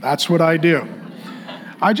finish them. That's what I do.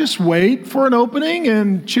 I just wait for an opening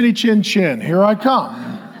and chinny chin chin, here I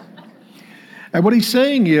come. And what he's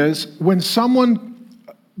saying is, when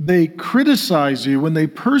they criticize you, when they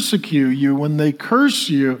persecute you, when they curse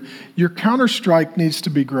you, your counterstrike needs to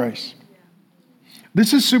be grace.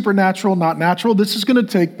 This is supernatural, not natural. This is going to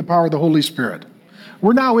take the power of the Holy Spirit.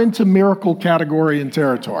 We're now into miracle category and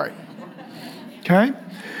territory. Okay?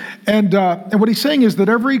 And what he's saying is that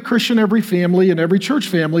every Christian, every family, and every church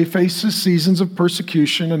family faces seasons of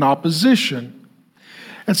persecution and opposition.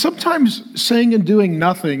 And sometimes saying and doing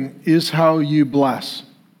nothing is how you bless.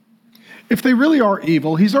 If they really are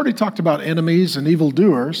evil, he's already talked about enemies and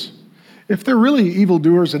evildoers. If they're really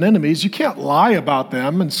evildoers and enemies, you can't lie about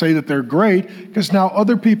them and say that they're great, because now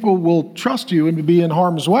other people will trust you and be in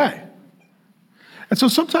harm's way. And so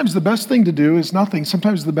sometimes the best thing to do is nothing.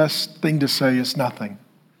 Sometimes the best thing to say is nothing.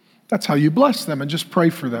 That's how you bless them, and just pray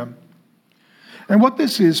for them. And what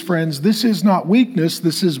this is, friends, this is not weakness,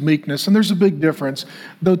 this is meekness. And there's a big difference.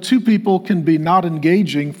 Though two people can be not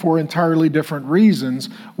engaging for entirely different reasons,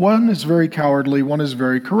 one is very cowardly, one is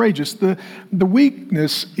very courageous. The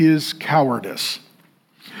weakness is cowardice.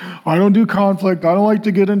 I don't do conflict, I don't like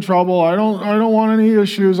to get in trouble, I don't want any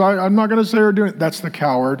issues, I'm not going to say or do it. That's the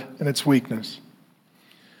coward, and it's weakness.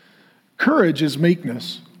 Courage is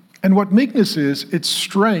meekness. And what meekness is, it's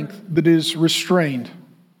strength that is restrained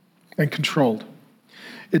and controlled.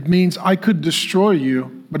 It means I could destroy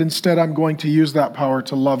you, but instead I'm going to use that power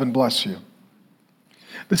to love and bless you.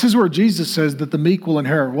 This is where Jesus says that the meek will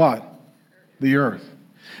inherit what? The earth.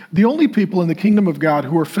 The only people in the kingdom of God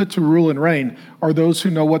who are fit to rule and reign are those who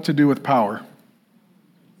know what to do with power.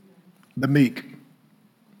 The meek.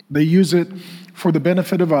 They use it for the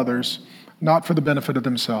benefit of others, not for the benefit of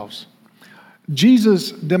themselves.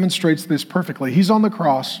 Jesus demonstrates this perfectly. He's on the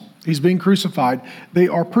cross. He's being crucified. They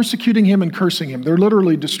are persecuting him and cursing him. They're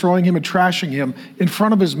literally destroying him and trashing him in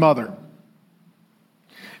front of his mother.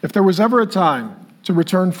 If there was ever a time to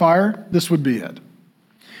return fire, this would be it.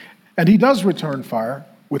 And he does return fire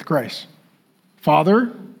with grace.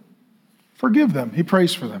 Father, forgive them. He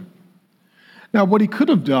prays for them. Now, what he could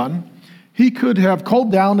have done, he could have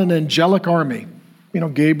called down an angelic army.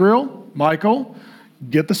 Gabriel, Michael,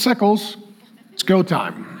 get the sickles. It's go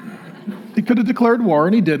time. He could have declared war,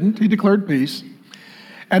 and he didn't. He declared peace.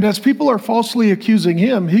 And as people are falsely accusing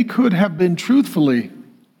him, he could have been truthfully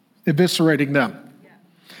eviscerating them. Yeah.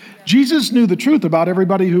 Jesus knew the truth about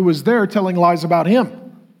everybody who was there telling lies about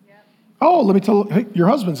him. Yeah. Oh, let me tell you, hey, your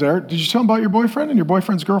husband's there. Did you tell him about your boyfriend and your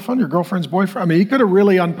boyfriend's girlfriend, your girlfriend's boyfriend? He could have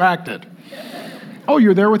really unpacked it. Oh,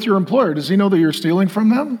 you're there with your employer. Does he know that you're stealing from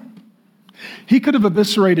them? He could have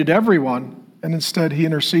eviscerated everyone, and instead he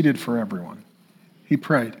interceded for everyone. He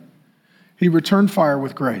prayed. He returned fire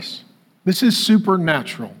with grace. This is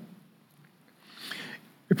supernatural.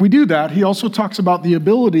 If we do that, he also talks about the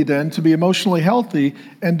ability then to be emotionally healthy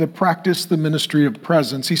and to practice the ministry of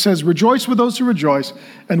presence. He says, rejoice with those who rejoice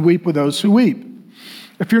and weep with those who weep.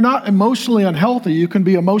 If you're not emotionally unhealthy, you can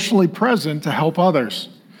be emotionally present to help others.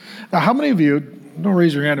 Now, how many of you, don't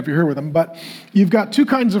raise your hand if you're here with them, but you've got two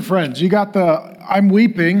kinds of friends. You got the I'm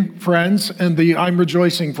weeping friends and the I'm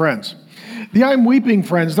rejoicing friends. The I'm weeping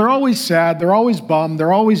friends, they're always sad, they're always bummed,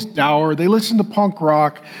 they're always dour, they listen to punk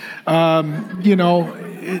rock, they're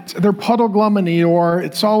Puddle Glum and Eeyore,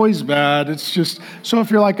 it's always bad, it's just, so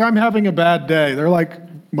if you're like, I'm having a bad day, they're like,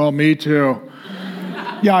 well, me too.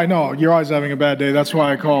 Yeah, I know, you're always having a bad day, that's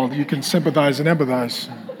why I called. You can sympathize and empathize,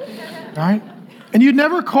 all right? And you'd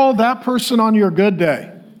never call that person on your good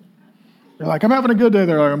day. You're like, I'm having a good day,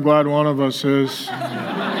 they're like, I'm glad one of us is.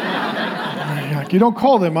 You don't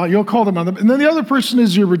call them out, you'll call them on them. And then the other person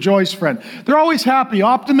is your rejoice friend. They're always happy,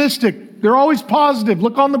 optimistic. They're always positive.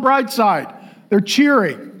 Look on the bright side. They're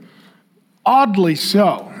cheery. Oddly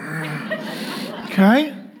so.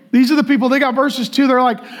 Okay? These are the people, they got verses too. They're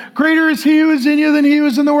like, greater is he who is in you than he who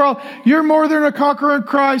is in the world. You're more than a conqueror in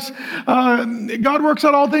Christ. God works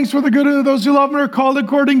out all things for the good of those who love him and are called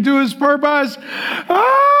according to his purpose.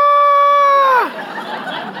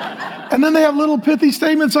 And then they have little pithy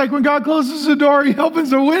statements like, when God closes the door, he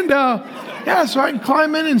opens a window. Yeah, so I can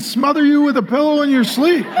climb in and smother you with a pillow in your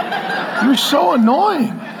sleep. You're so annoying.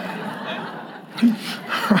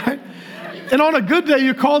 Right? And on a good day,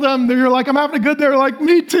 you call them, you're like, I'm having a good day. They're like,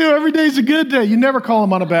 me too, every day's a good day. You never call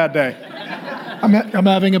them on a bad day. I'm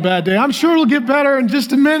having a bad day. I'm sure it'll get better in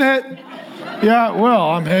just a minute. Yeah, well,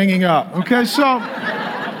 I'm hanging up. Okay, so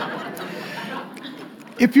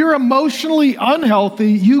if you're emotionally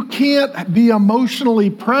unhealthy, you can't be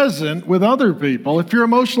emotionally present with other people. If you're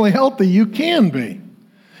emotionally healthy, you can be.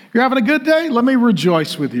 You're having a good day? Let me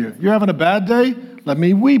rejoice with you. You're having a bad day? Let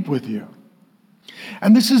me weep with you.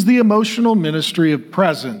 And this is the emotional ministry of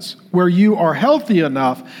presence, where you are healthy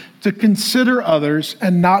enough to consider others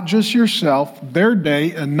and not just yourself, their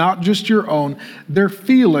day and not just your own, their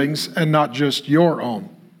feelings and not just your own.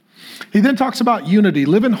 He then talks about unity.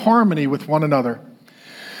 Live in harmony with one another.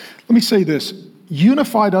 Let me say this.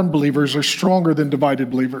 Unified unbelievers are stronger than divided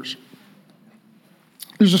believers.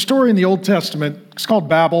 There's a story in the Old Testament. It's called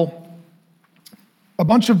Babel. A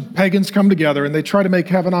bunch of pagans come together and they try to make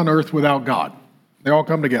heaven on earth without God. They all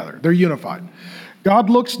come together. They're unified. God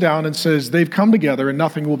looks down and says they've come together and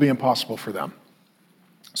nothing will be impossible for them.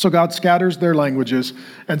 So God scatters their languages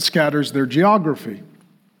and scatters their geography.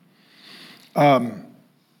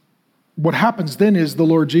 What happens then is the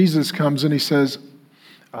Lord Jesus comes and he says,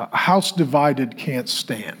 a house divided can't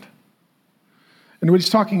stand. And what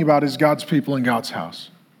he's talking about is God's people in God's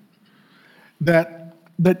house. That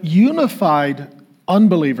unified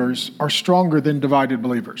unbelievers are stronger than divided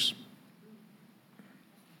believers.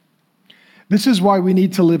 This is why we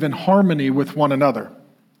need to live in harmony with one another.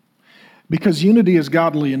 Because unity is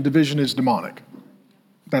godly and division is demonic.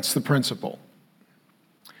 That's the principle.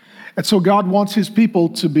 And so God wants his people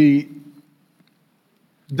to be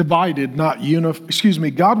divided, not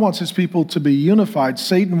unified. God wants his people to be unified.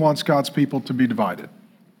 Satan wants God's people to be divided.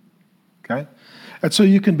 Okay? And so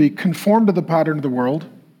you can be conformed to the pattern of the world,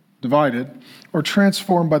 divided, or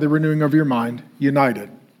transformed by the renewing of your mind, united.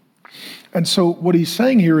 And so what he's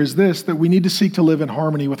saying here is this, that we need to seek to live in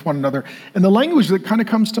harmony with one another. And the language that kind of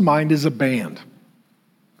comes to mind is a band.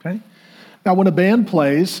 Okay? Now, when a band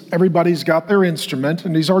plays, everybody's got their instrument,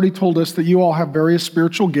 and he's already told us that you all have various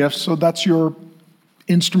spiritual gifts, so that's your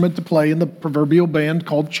instrument to play in the proverbial band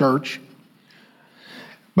called church.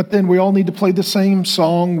 But then we all need to play the same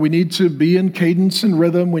song. We need to be in cadence and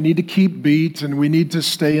rhythm. We need to keep beat, and we need to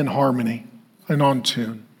stay in harmony and on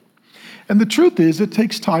tune. And the truth is, it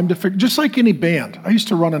takes time to figure, just like any band. I used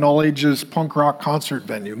to run an all-ages punk rock concert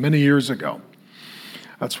venue many years ago.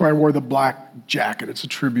 That's why I wore the black jacket. It's a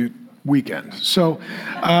tribute weekend. So,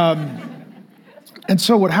 and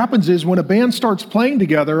so what happens is when a band starts playing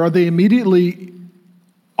together, are they immediately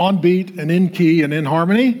on beat and in key and in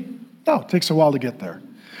harmony? No, it takes a while to get there.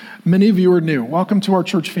 Many of you are new. Welcome to our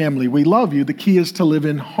church family. We love you. The key is to live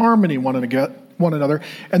in harmony one another.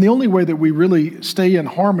 And the only way that we really stay in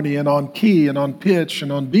harmony and on key and on pitch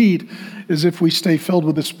and on beat is if we stay filled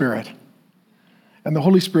with the Spirit. And the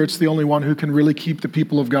Holy Spirit's the only one who can really keep the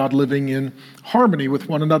people of God living in harmony with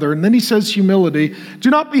one another. And then he says humility. Do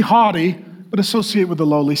not be haughty, but associate with the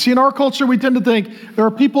lowly. See, in our culture, we tend to think there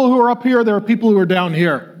are people who are up here, there are people who are down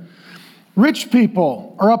here. Rich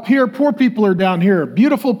people are up here, poor people are down here.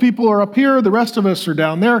 Beautiful people are up here, the rest of us are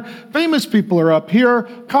down there. Famous people are up here,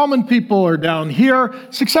 common people are down here.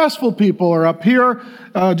 Successful people are up here,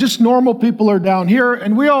 just normal people are down here.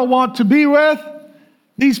 And we all want to be with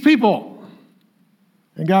these people.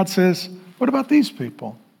 And God says, what about these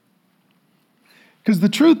people? Because the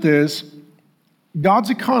truth is, God's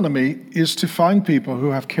economy is to find people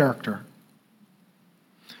who have character.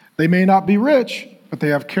 They may not be rich, but they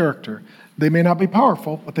have character. They may not be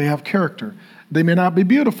powerful, but they have character. They may not be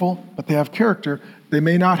beautiful, but they have character. They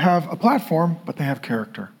may not have a platform, but they have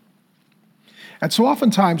character. And so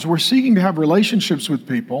oftentimes we're seeking to have relationships with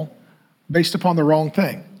people based upon the wrong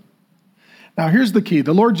thing. Now here's the key.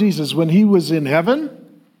 The Lord Jesus, when he was in heaven,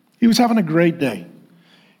 he was having a great day.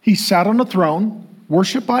 He sat on a throne,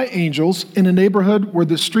 worshiped by angels in a neighborhood where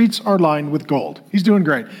the streets are lined with gold. He's doing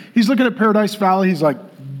great. He's looking at Paradise Valley. He's like,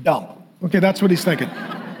 dumb. Okay, that's what he's thinking.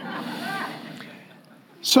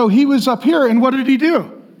 So he was up here, and what did he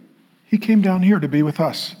do? He came down here to be with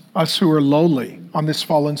us who are lowly on this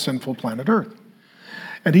fallen, sinful planet Earth.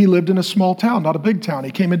 And he lived in a small town, not a big town.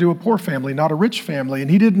 He came into a poor family, not a rich family,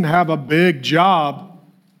 and he didn't have a big job.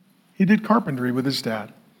 He did carpentry with his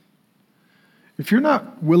dad. If you're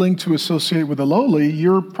not willing to associate with the lowly,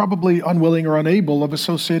 you're probably unwilling or unable of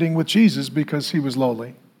associating with Jesus because he was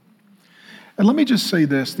lowly. And let me just say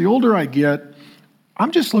this, the older I get,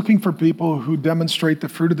 I'm just looking for people who demonstrate the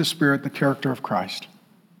fruit of the Spirit, the character of Christ.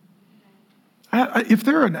 If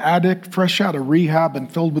they're an addict, fresh out of rehab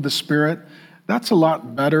and filled with the Spirit, that's a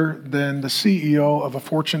lot better than the CEO of a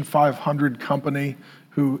Fortune 500 company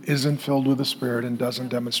who isn't filled with the Spirit and doesn't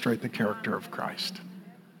demonstrate the character of Christ.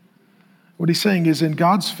 What he's saying is, in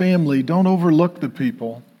God's family, don't overlook the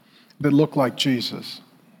people that look like Jesus.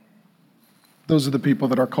 Those are the people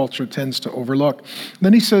that our culture tends to overlook.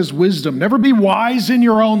 Then he says wisdom. Never be wise in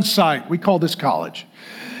your own sight. We call this college.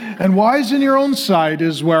 And wise in your own sight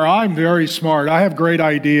is where I'm very smart. I have great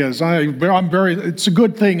ideas. It's a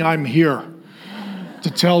good thing I'm here to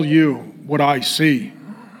tell you what I see.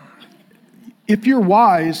 if you're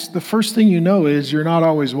wise, the first thing you know is you're not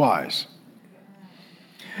always wise.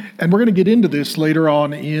 And we're going to get into this later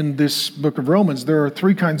on in this book of Romans. There are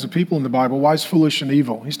three kinds of people in the Bible: wise, foolish, and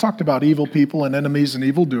evil. He's talked about evil people and enemies and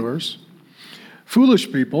evildoers.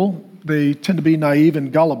 Foolish people, they tend to be naive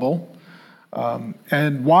and gullible.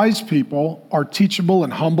 And wise people are teachable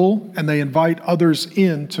and humble, and they invite others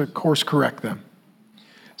in to course correct them.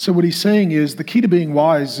 So what he's saying is the key to being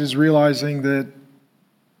wise is realizing that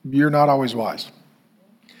you're not always wise.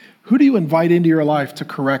 Who do you invite into your life to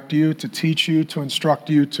correct you, to teach you, to instruct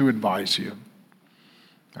you, to advise you?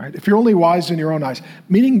 All right? If you're only wise in your own eyes,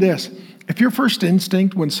 meaning this: if your first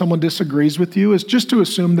instinct when someone disagrees with you is just to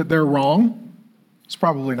assume that they're wrong, it's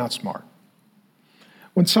probably not smart.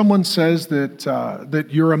 When someone says that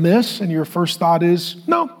you're amiss and your first thought is,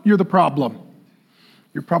 no, you're the problem,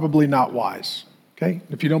 you're probably not wise. Okay?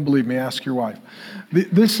 If you don't believe me, ask your wife.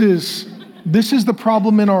 This is the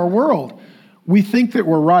problem in our world. We think that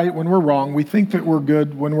we're right when we're wrong. We think that we're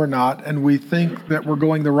good when we're not. And we think that we're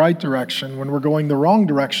going the right direction when we're going the wrong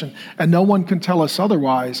direction. And no one can tell us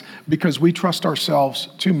otherwise because we trust ourselves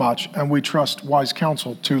too much and we trust wise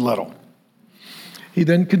counsel too little. He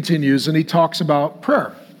then continues and he talks about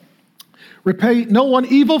prayer. Repay no one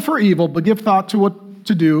evil for evil, but give thought to what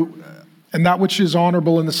to do and that which is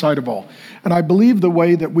honorable in the sight of all. And I believe the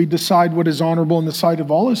way that we decide what is honorable in the sight of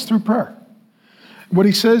all is through prayer. What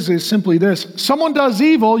he says is simply this: someone does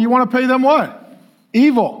evil, you want to pay them what?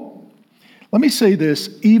 Evil. Let me say this: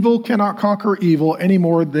 evil cannot conquer evil any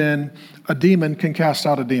more than a demon can cast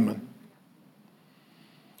out a demon.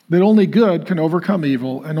 That only good can overcome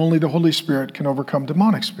evil, and only the Holy Spirit can overcome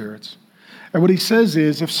demonic spirits. And what he says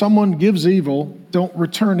is, if someone gives evil, don't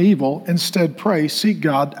return evil. Instead, pray, seek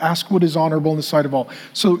God, ask what is honorable in the sight of all.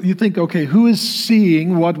 So you think, okay, who is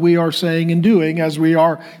seeing what we are saying and doing as we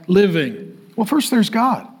are living? Well, first there's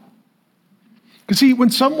God. Because see, when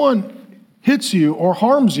someone hits you or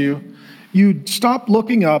harms you, you stop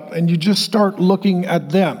looking up and you just start looking at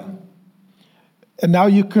them. And now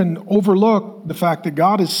you can overlook the fact that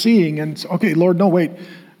God is seeing and, okay, Lord, no, wait.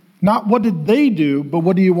 Not what did they do, but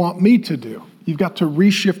what do you want me to do? You've got to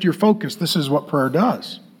reshift your focus. This is what prayer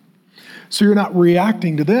does. So you're not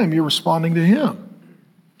reacting to them, you're responding to Him.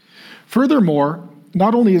 Furthermore,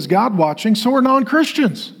 not only is God watching, so are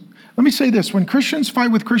non-Christians. Let me say this: when Christians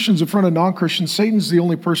fight with Christians in front of non-Christians, Satan's the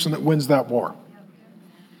only person that wins that war.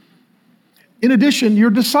 In addition,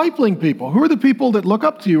 you're discipling people. Who are the people that look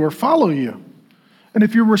up to you or follow you? And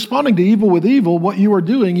if you're responding to evil with evil, what you are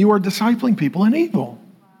doing, you are discipling people in evil.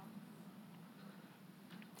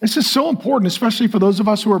 This is so important, especially for those of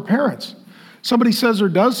us who are parents. Somebody says or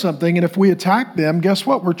does something, and if we attack them, guess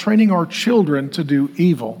what? We're training our children to do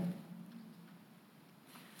evil.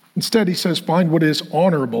 Instead, he says, find what is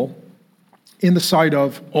honorable in the sight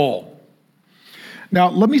of all. Now,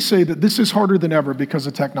 let me say that this is harder than ever because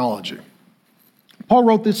of technology. Paul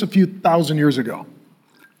wrote this a few thousand years ago.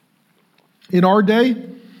 In our day,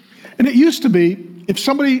 and it used to be, if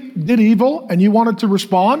somebody did evil and you wanted to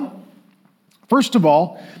respond, first of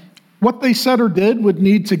all, what they said or did would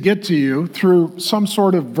need to get to you through some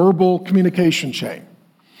sort of verbal communication chain.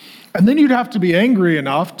 And then you'd have to be angry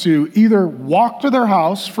enough to either walk to their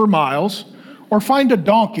house for miles or find a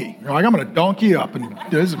donkey. You're like, I'm going to donkey up, and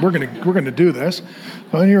we're going to do this.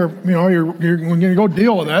 Then you're going to go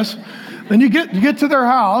deal with this. Then you get to their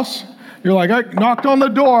house. You're like, I knocked on the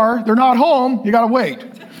door. They're not home. You got to wait.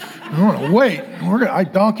 I want to wait. I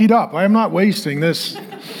donkeyed up. I am not wasting this.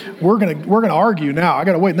 We're gonna argue now. I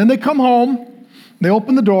got to wait. And then they come home. They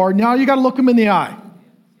open the door. Now you got to look them in the eye.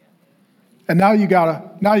 And now you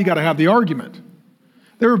got to have the argument.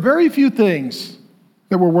 There are very few things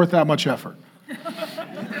that were worth that much effort.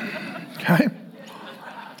 Okay?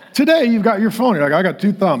 Today you've got your phone. You're like, I got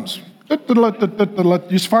two thumbs. You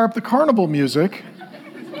just fire up the carnival music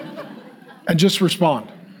and just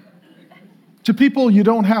respond. To people you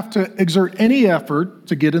don't have to exert any effort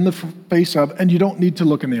to get in the face of, and you don't need to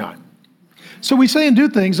look in the eye. So we say and do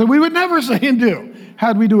things that we would never say and do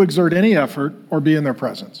had we to exert any effort or be in their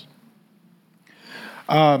presence.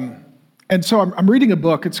 And so I'm reading a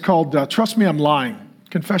book. It's called Trust Me, I'm Lying,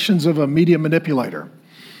 Confessions of a Media Manipulator.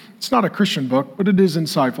 It's not a Christian book, but it is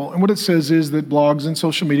insightful. And what it says is that blogs and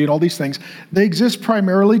social media and all these things, they exist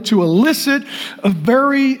primarily to elicit a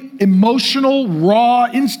very emotional, raw,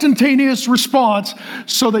 instantaneous response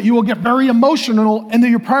so that you will get very emotional, and that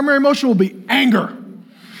your primary emotion will be anger.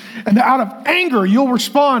 And out of anger, you'll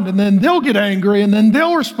respond, and then they'll get angry, and then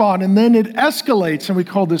they'll respond, and then it escalates, and we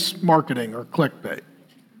call this marketing or clickbait.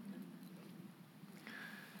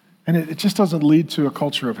 And it just doesn't lead to a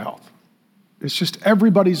culture of health. It's just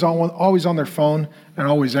everybody's always on their phone and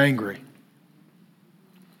always angry.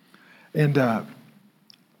 And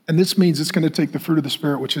this means it's going to take the fruit of the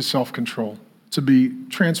Spirit, which is self-control, to be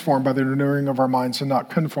transformed by the renewing of our minds and not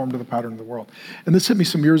conform to the pattern of the world. And this hit me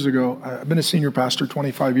some years ago. I've been a senior pastor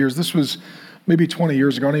 25 years. This was maybe 20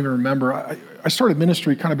 years ago. I don't even remember. I started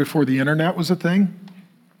ministry kind of before the internet was a thing.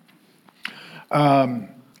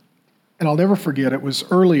 And I'll never forget, it was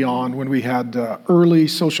early on when we had early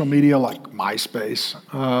social media like MySpace.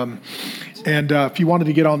 And if you wanted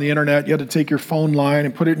to get on the internet, you had to take your phone line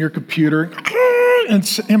and put it in your computer. And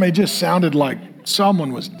it just sounded like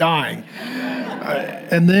someone was dying.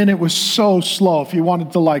 And then it was so slow. If you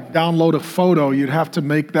wanted to like download a photo, you'd have to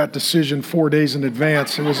make that decision 4 days in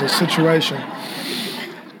advance. It was a situation.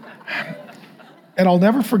 And I'll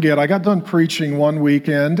never forget, I got done preaching one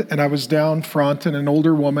weekend, and I was down front, and an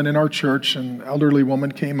older woman in our church, an elderly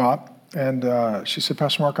woman, came up, and she said,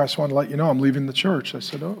 Pastor Mark, I just want to let you know I'm leaving the church. I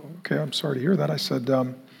said, oh, okay, I'm sorry to hear that. I said,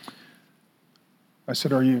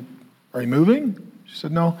 are you moving? She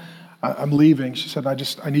said, no, I'm leaving. She said,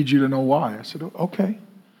 I need you to know why. I said, okay.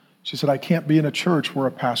 She said, I can't be in a church where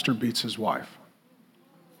a pastor beats his wife.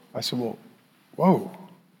 I said, well, whoa.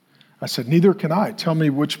 I said, neither can I. Tell me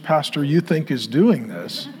which pastor you think is doing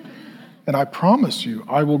this, and I promise you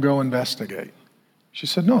I will go investigate. She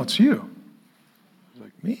said, no, it's you. I was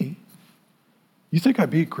like, me? You think I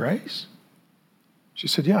beat Grace? She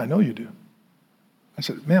said, yeah, I know you do. I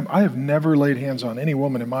said, ma'am, I have never laid hands on any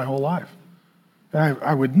woman in my whole life.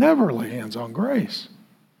 I would never lay hands on Grace.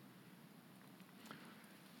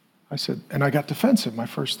 I said, and I got defensive. My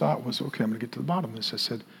first thought was, okay, I'm going to get to the bottom of this. I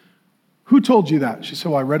said, who told you that? She said,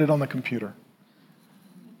 well, I read it on the computer.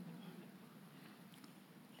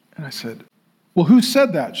 And I said, well, who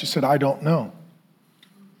said that? She said, I don't know.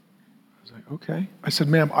 I was like, okay. I said,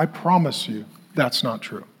 ma'am, I promise you that's not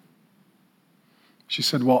true. She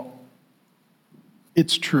said, well,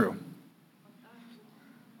 it's true.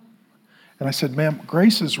 And I said, ma'am,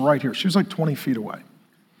 Grace is right here. She was like 20 feet away.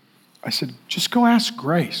 I said, just go ask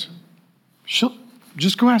Grace.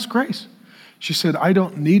 Just go ask Grace. She said, I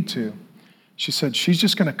don't need to. She said, she's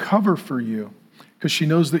just going to cover for you because she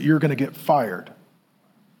knows that you're going to get fired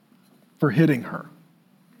for hitting her.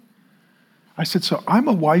 I said, so I'm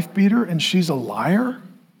a wife beater and she's a liar?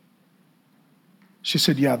 She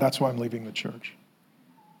said, yeah, that's why I'm leaving the church.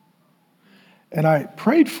 And I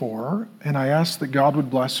prayed for her and I asked that God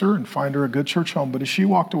would bless her and find her a good church home. But as she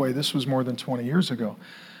walked away, this was more than 20 years ago,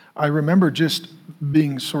 I remember just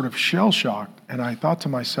being sort of shell-shocked. And I thought to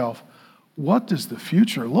myself, what does the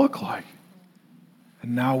future look like?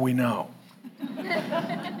 And now we know.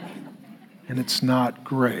 And it's not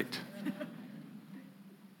great.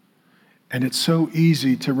 And it's so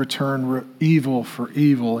easy to return evil for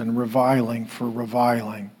evil and reviling for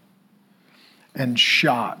reviling. And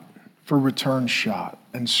shot for return shot.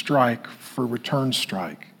 And strike for return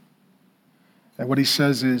strike. And what he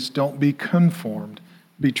says is, don't be conformed,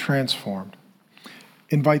 be transformed.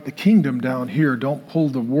 Invite the kingdom down here. Don't pull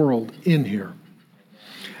the world in here.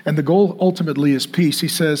 And the goal ultimately is peace. He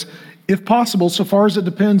says, if possible, so far as it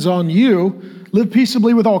depends on you, live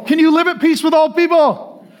peaceably with all. Can you live at peace with all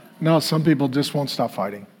people? No, some people just won't stop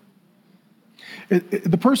fighting.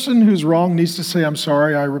 The person who's wrong needs to say, I'm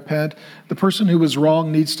sorry, I repent. The person who was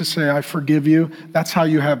wrong needs to say, I forgive you. That's how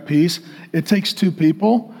you have peace. It takes two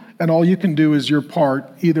people, and all you can do is your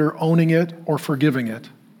part, either owning it or forgiving it.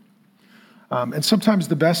 And sometimes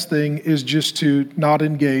the best thing is just to not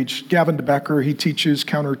engage. Gavin DeBecker, he teaches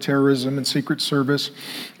counterterrorism and secret service.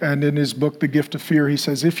 And in his book, The Gift of Fear, he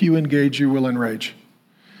says, if you engage, you will enrage.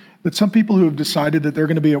 That some people who have decided that they're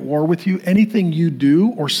going to be at war with you, anything you do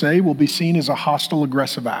or say will be seen as a hostile,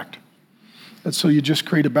 aggressive act. And so you just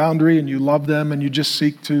create a boundary and you love them and you just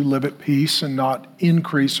seek to live at peace and not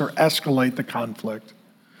increase or escalate the conflict.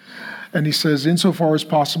 And he says, insofar as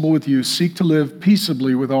possible with you, seek to live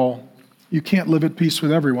peaceably with all. You can't live at peace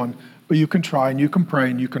with everyone, but you can try and you can pray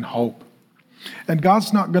and you can hope. And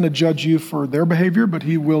God's not going to judge you for their behavior, but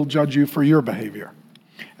he will judge you for your behavior.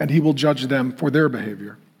 And he will judge them for their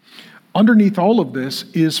behavior. Underneath all of this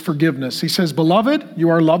is forgiveness. He says, beloved, you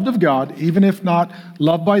are loved of God, even if not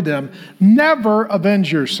loved by them. Never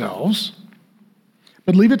avenge yourselves,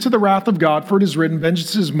 but leave it to the wrath of God, for it is written,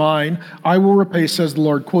 vengeance is mine, I will repay, says the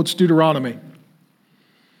Lord. Quotes Deuteronomy.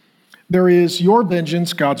 There is your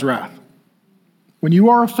vengeance, God's wrath. When you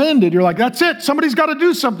are offended, you're like, that's it. Somebody's got to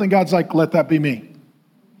do something. God's like, let that be me.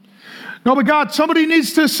 No, but God, somebody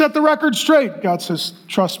needs to set the record straight. God says,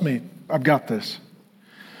 trust me, I've got this.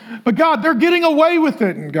 But God, they're getting away with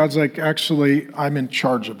it. And God's like, actually, I'm in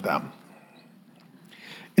charge of them.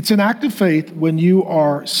 It's an act of faith when you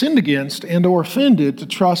are sinned against and or offended to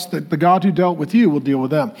trust that the God who dealt with you will deal with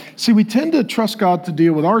them. See, we tend to trust God to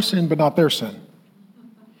deal with our sin, but not their sin.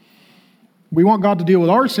 We want God to deal with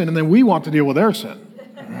our sin, and then we want to deal with their sin.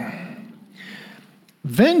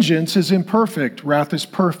 Vengeance is imperfect. Wrath is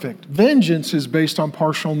perfect. Vengeance is based on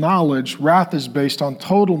partial knowledge. Wrath is based on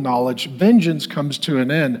total knowledge. Vengeance comes to an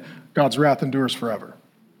end. God's wrath endures forever.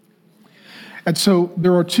 And so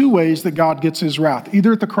there are two ways that God gets his wrath,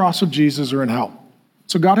 either at the cross of Jesus or in hell.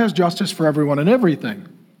 So God has justice for everyone and everything.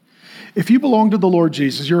 If you belong to the Lord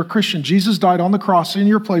Jesus, you're a Christian. Jesus died on the cross in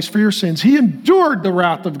your place for your sins. He endured the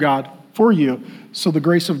wrath of God for you, so the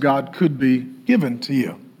grace of God could be given to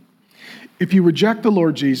you. If you reject the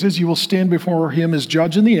Lord Jesus, you will stand before him as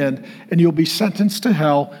judge in the end, and you'll be sentenced to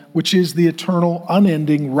hell, which is the eternal,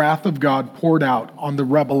 unending wrath of God poured out on the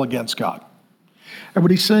rebel against God. And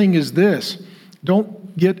what he's saying is this: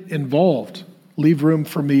 don't get involved. Leave room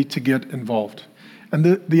for me to get involved. And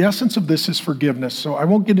the essence of this is forgiveness. So I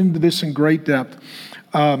won't get into this in great depth.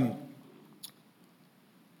 But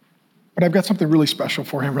I've got something really special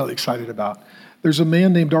for you I'm really excited about. There's a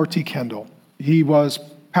man named R.T. Kendall. He was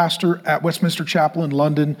pastor at Westminster Chapel in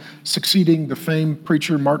London, succeeding the famed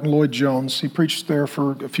preacher Martin Lloyd-Jones. He preached there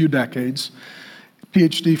for a few decades.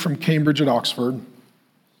 PhD from Cambridge at Oxford.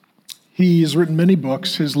 He has written many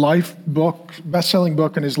books. His life book, best-selling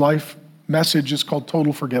book, and his life message is called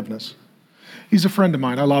Total Forgiveness. He's a friend of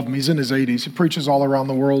mine. I love him. He's in his 80s. He preaches all around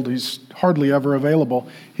the world. He's hardly ever available.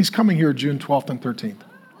 He's coming here June 12th and 13th.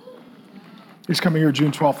 He's coming here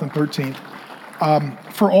June 12th and 13th.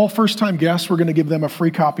 For all first-time guests, we're going to give them a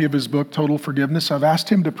free copy of his book, Total Forgiveness. I've asked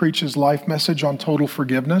him to preach his life message on total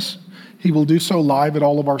forgiveness. He will do so live at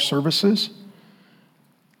all of our services.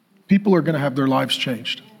 People are going to have their lives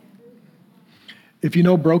changed. If you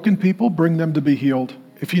know broken people, bring them to be healed.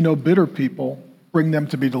 If you know bitter people, bring them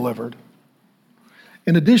to be delivered.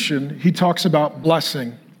 In addition, he talks about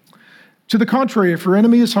blessing. To the contrary, if your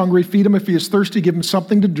enemy is hungry, feed him. If he is thirsty, give him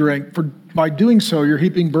something to drink, for by doing so, you're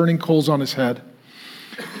heaping burning coals on his head.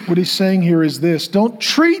 What he's saying here is this: don't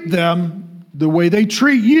treat them the way they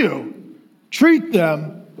treat you. Treat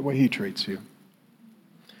them the way he treats you.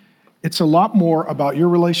 It's a lot more about your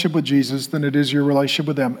relationship with Jesus than it is your relationship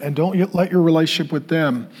with them. And don't let your relationship with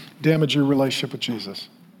them damage your relationship with Jesus.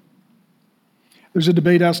 There's a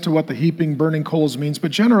debate as to what the heaping burning coals means, but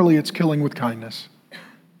generally it's killing with kindness.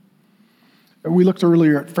 We looked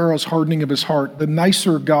earlier at Pharaoh's hardening of his heart. The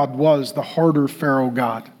nicer God was, the harder Pharaoh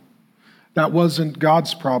got. That wasn't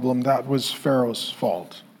God's problem, that was Pharaoh's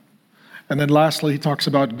fault. And then lastly, he talks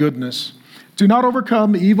about goodness. Do not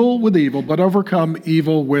overcome evil with evil, but overcome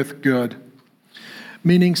evil with good.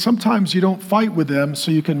 Meaning sometimes you don't fight with them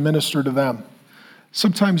so you can minister to them.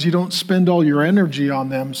 Sometimes you don't spend all your energy on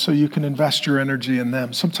them so you can invest your energy in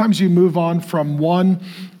them. Sometimes you move on from one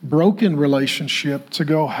broken relationship to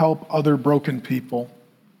go help other broken people.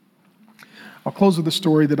 I'll close with a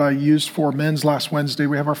story that I used for men's last Wednesday.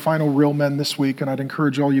 We have our final Real Men this week, and I'd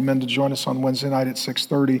encourage all you men to join us on Wednesday night at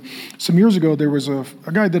 6:30. Some years ago, there was a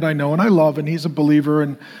guy that I know and I love, and he's a believer,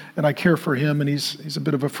 and I care for him, and he's a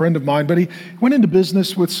bit of a friend of mine. But he went into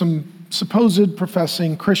business with some supposed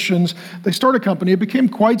professing Christians. They started a company. It became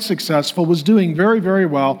quite successful, was doing very, very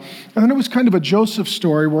well. And then it was kind of a Joseph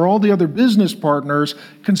story where all the other business partners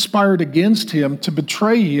conspired against him to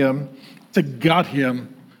betray him, to gut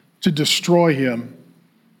him, to destroy him.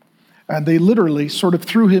 And they literally sort of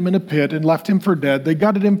threw him in a pit and left him for dead. They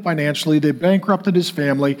gutted him financially. They bankrupted his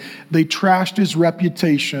family. They trashed his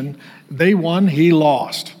reputation. They won, he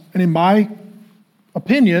lost. And in my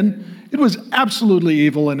opinion, it was absolutely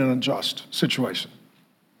evil and an unjust situation.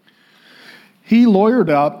 He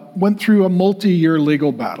lawyered up, went through a multi-year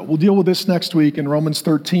legal battle. We'll deal with this next week in Romans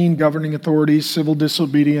 13, governing authorities, civil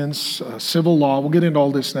disobedience, civil law. We'll get into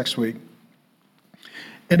all this next week.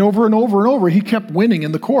 And over and over and over, he kept winning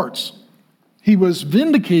in the courts. He was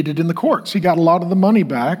vindicated in the courts. He got a lot of the money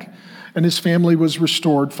back, and his family was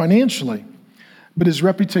restored financially. But his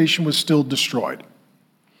reputation was still destroyed.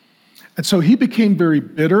 And so he became very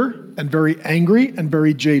bitter and very angry and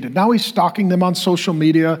very jaded. Now he's stalking them on social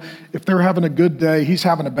media. If they're having a good day, he's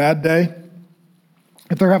having a bad day.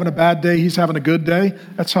 If they're having a bad day, he's having a good day.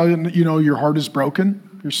 That's how you know your heart is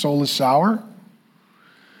broken, your soul is sour.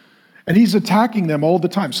 And he's attacking them all the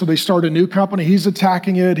time. So they start a new company. He's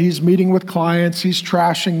attacking it. He's meeting with clients. He's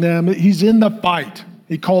trashing them. He's in the fight.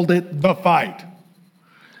 He called it the fight.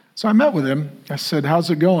 So I met with him. I said, how's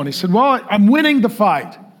it going? He said, well, I'm winning the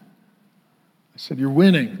fight. I said, you're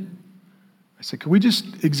winning. I said, can we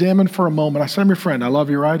just examine for a moment? I said, I'm your friend. I love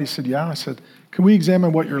you, right? He said, yeah. I said, can we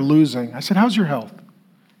examine what you're losing? I said, how's your health?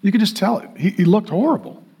 You could just tell it. He looked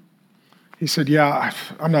horrible. He said, yeah,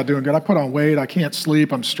 I'm not doing good. I put on weight. I can't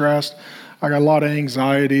sleep. I'm stressed. I got a lot of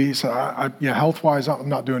anxiety. He said, health-wise, I'm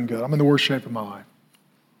not doing good. I'm in the worst shape of my life.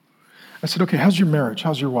 I said, okay, how's your marriage?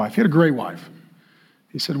 How's your wife? He had a great wife.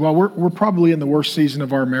 He said, well, we're probably in the worst season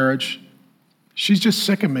of our marriage. She's just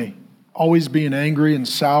sick of me, always being angry and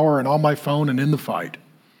sour and on my phone and in the fight.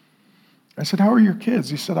 I said, how are your kids?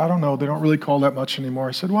 He said, I don't know. They don't really call that much anymore.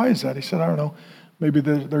 I said, why is that? He said, I don't know. Maybe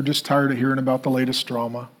they're just tired of hearing about the latest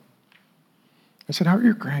drama. I said, how are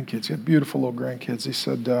your grandkids? He had beautiful little grandkids. He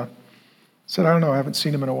said, I don't know. I haven't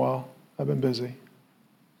seen them in a while. I've been busy.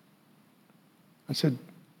 I said,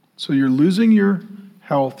 so you're losing your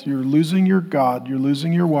health, you're losing your God, you're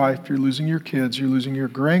losing your wife, you're losing your kids, you're losing your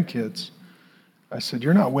grandkids. I said,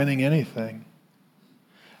 you're not winning anything.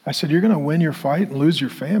 I said, you're going to win your fight and lose your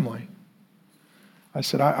family. I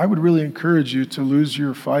said, I would really encourage you to lose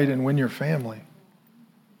your fight and win your family.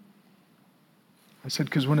 I said,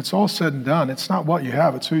 because when it's all said and done, it's not what you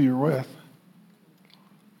have, it's who you're with.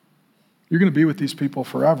 You're going to be with these people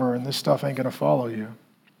forever, and this stuff ain't going to follow you.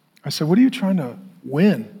 I said, what are you trying to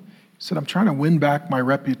win? He said, I'm trying to win back my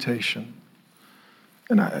reputation.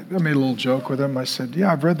 And I made a little joke with him. I said,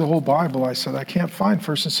 yeah, I've read the whole Bible. I said, I can't find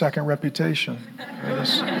first and second reputation.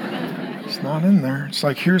 It's not in there. It's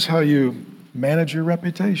like, here's how you manage your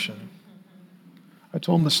reputation. I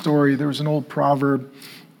told him the story. There was an old proverb,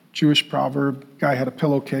 Jewish proverb. Guy had a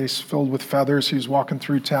pillowcase filled with feathers. He was walking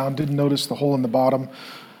through town, didn't notice the hole in the bottom.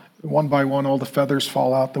 One by one, all the feathers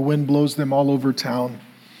fall out. The wind blows them all over town.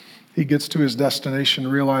 He gets to his destination,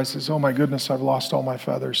 realizes, oh my goodness, I've lost all my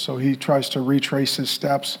feathers. So he tries to retrace his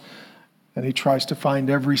steps, and he tries to find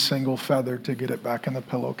every single feather to get it back in the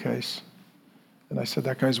pillowcase. And I said,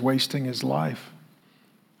 that guy's wasting his life.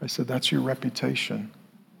 I said, that's your reputation.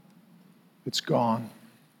 It's gone.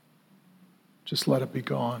 Just let it be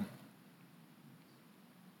gone.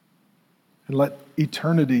 And let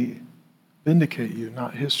eternity vindicate you,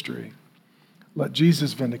 not history. Let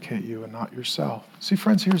Jesus vindicate you and not yourself. See,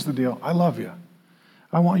 friends, here's the deal. I love you.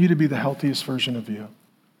 I want you to be the healthiest version of you.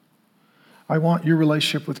 I want your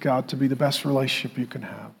relationship with God to be the best relationship you can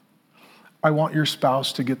have. I want your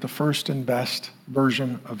spouse to get the first and best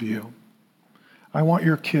version of you. I want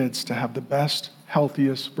your kids to have the best,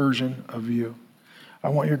 healthiest version of you. I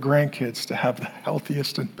want your grandkids to have the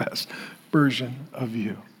healthiest and best version of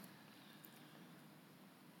you.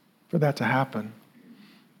 For that to happen,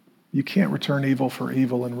 you can't return evil for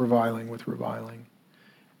evil and reviling with reviling.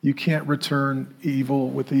 You can't return evil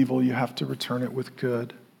with evil. You have to return it with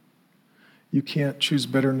good. You can't choose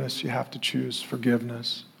bitterness. You have to choose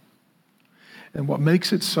forgiveness. And what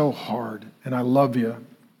makes it so hard, and I love you,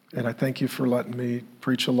 and I thank you for letting me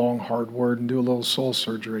preach a long, hard word and do a little soul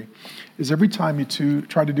surgery, is every time you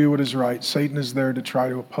try to do what is right, Satan is there to try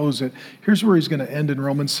to oppose it. Here's where he's going to end in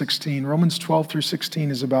Romans 16. Romans 12 through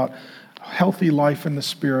 16 is about healthy life in the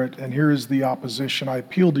Spirit, and here is the opposition. I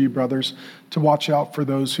appeal to you, brothers, to watch out for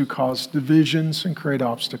those who cause divisions and create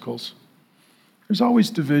obstacles. There's always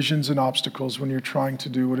divisions and obstacles when you're trying to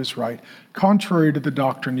do what is right, contrary to the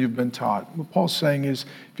doctrine you've been taught. What Paul's saying is,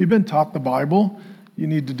 if you've been taught the Bible, you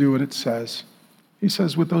need to do what it says. He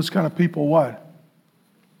says with those kind of people, what?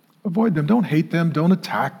 Avoid them. Don't hate them. Don't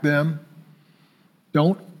attack them.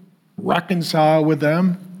 Don't reconcile with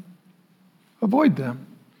them. Avoid them.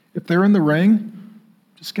 If they're in the ring,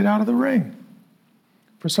 just get out of the ring.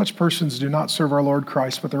 For such persons do not serve our Lord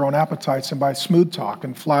Christ, but their own appetites, and by smooth talk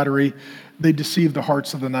and flattery, they deceive the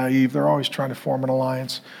hearts of the naive. They're always trying to form an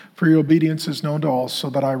alliance. For your obedience is known to all,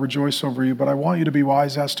 so that I rejoice over you. But I want you to be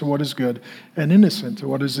wise as to what is good and innocent to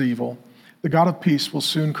what is evil. The God of peace will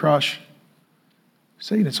soon crush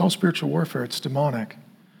Satan. It's all spiritual warfare. It's demonic.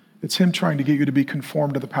 It's him trying to get you to be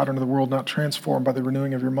conformed to the pattern of the world, not transformed by the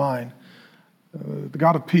renewing of your mind. The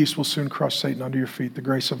God of peace will soon crush Satan under your feet. The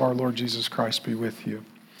grace of our Lord Jesus Christ be with you.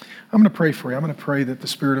 I'm going to pray for you. I'm going to pray that the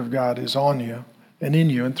Spirit of God is on you and in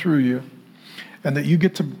you and through you, and that you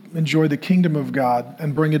get to enjoy the kingdom of God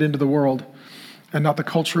and bring it into the world and not the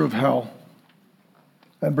culture of hell,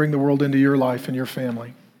 and bring the world into your life and your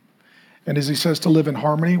family. And as he says to live in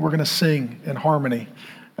harmony, we're going to sing in harmony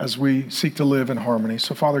as we seek to live in harmony.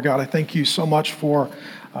 So Father God, I thank you so much for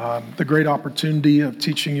the great opportunity of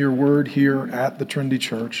teaching your word here at the Trinity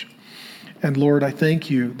Church. And Lord, I thank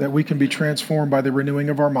you that we can be transformed by the renewing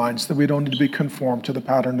of our minds, that we don't need to be conformed to the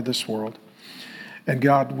pattern of this world. And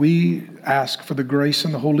God, we ask for the grace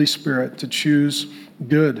and the Holy Spirit to choose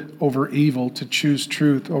good over evil, to choose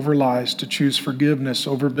truth over lies, to choose forgiveness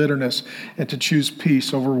over bitterness, and to choose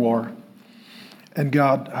peace over war. And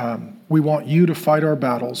God, we want you to fight our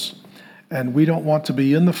battles, and we don't want to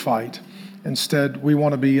be in the fight. Instead, we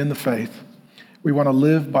want to be in the faith. We want to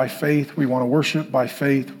live by faith. We want to worship by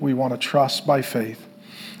faith. We want to trust by faith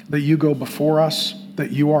that you go before us,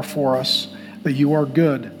 that you are for us, that you are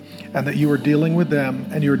good, and that you are dealing with them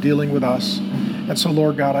and you're dealing with us. And so,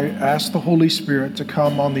 Lord God, I ask the Holy Spirit to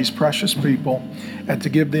come on these precious people and to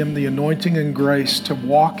give them the anointing and grace to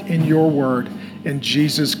walk in your word. In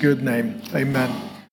Jesus' good name, amen.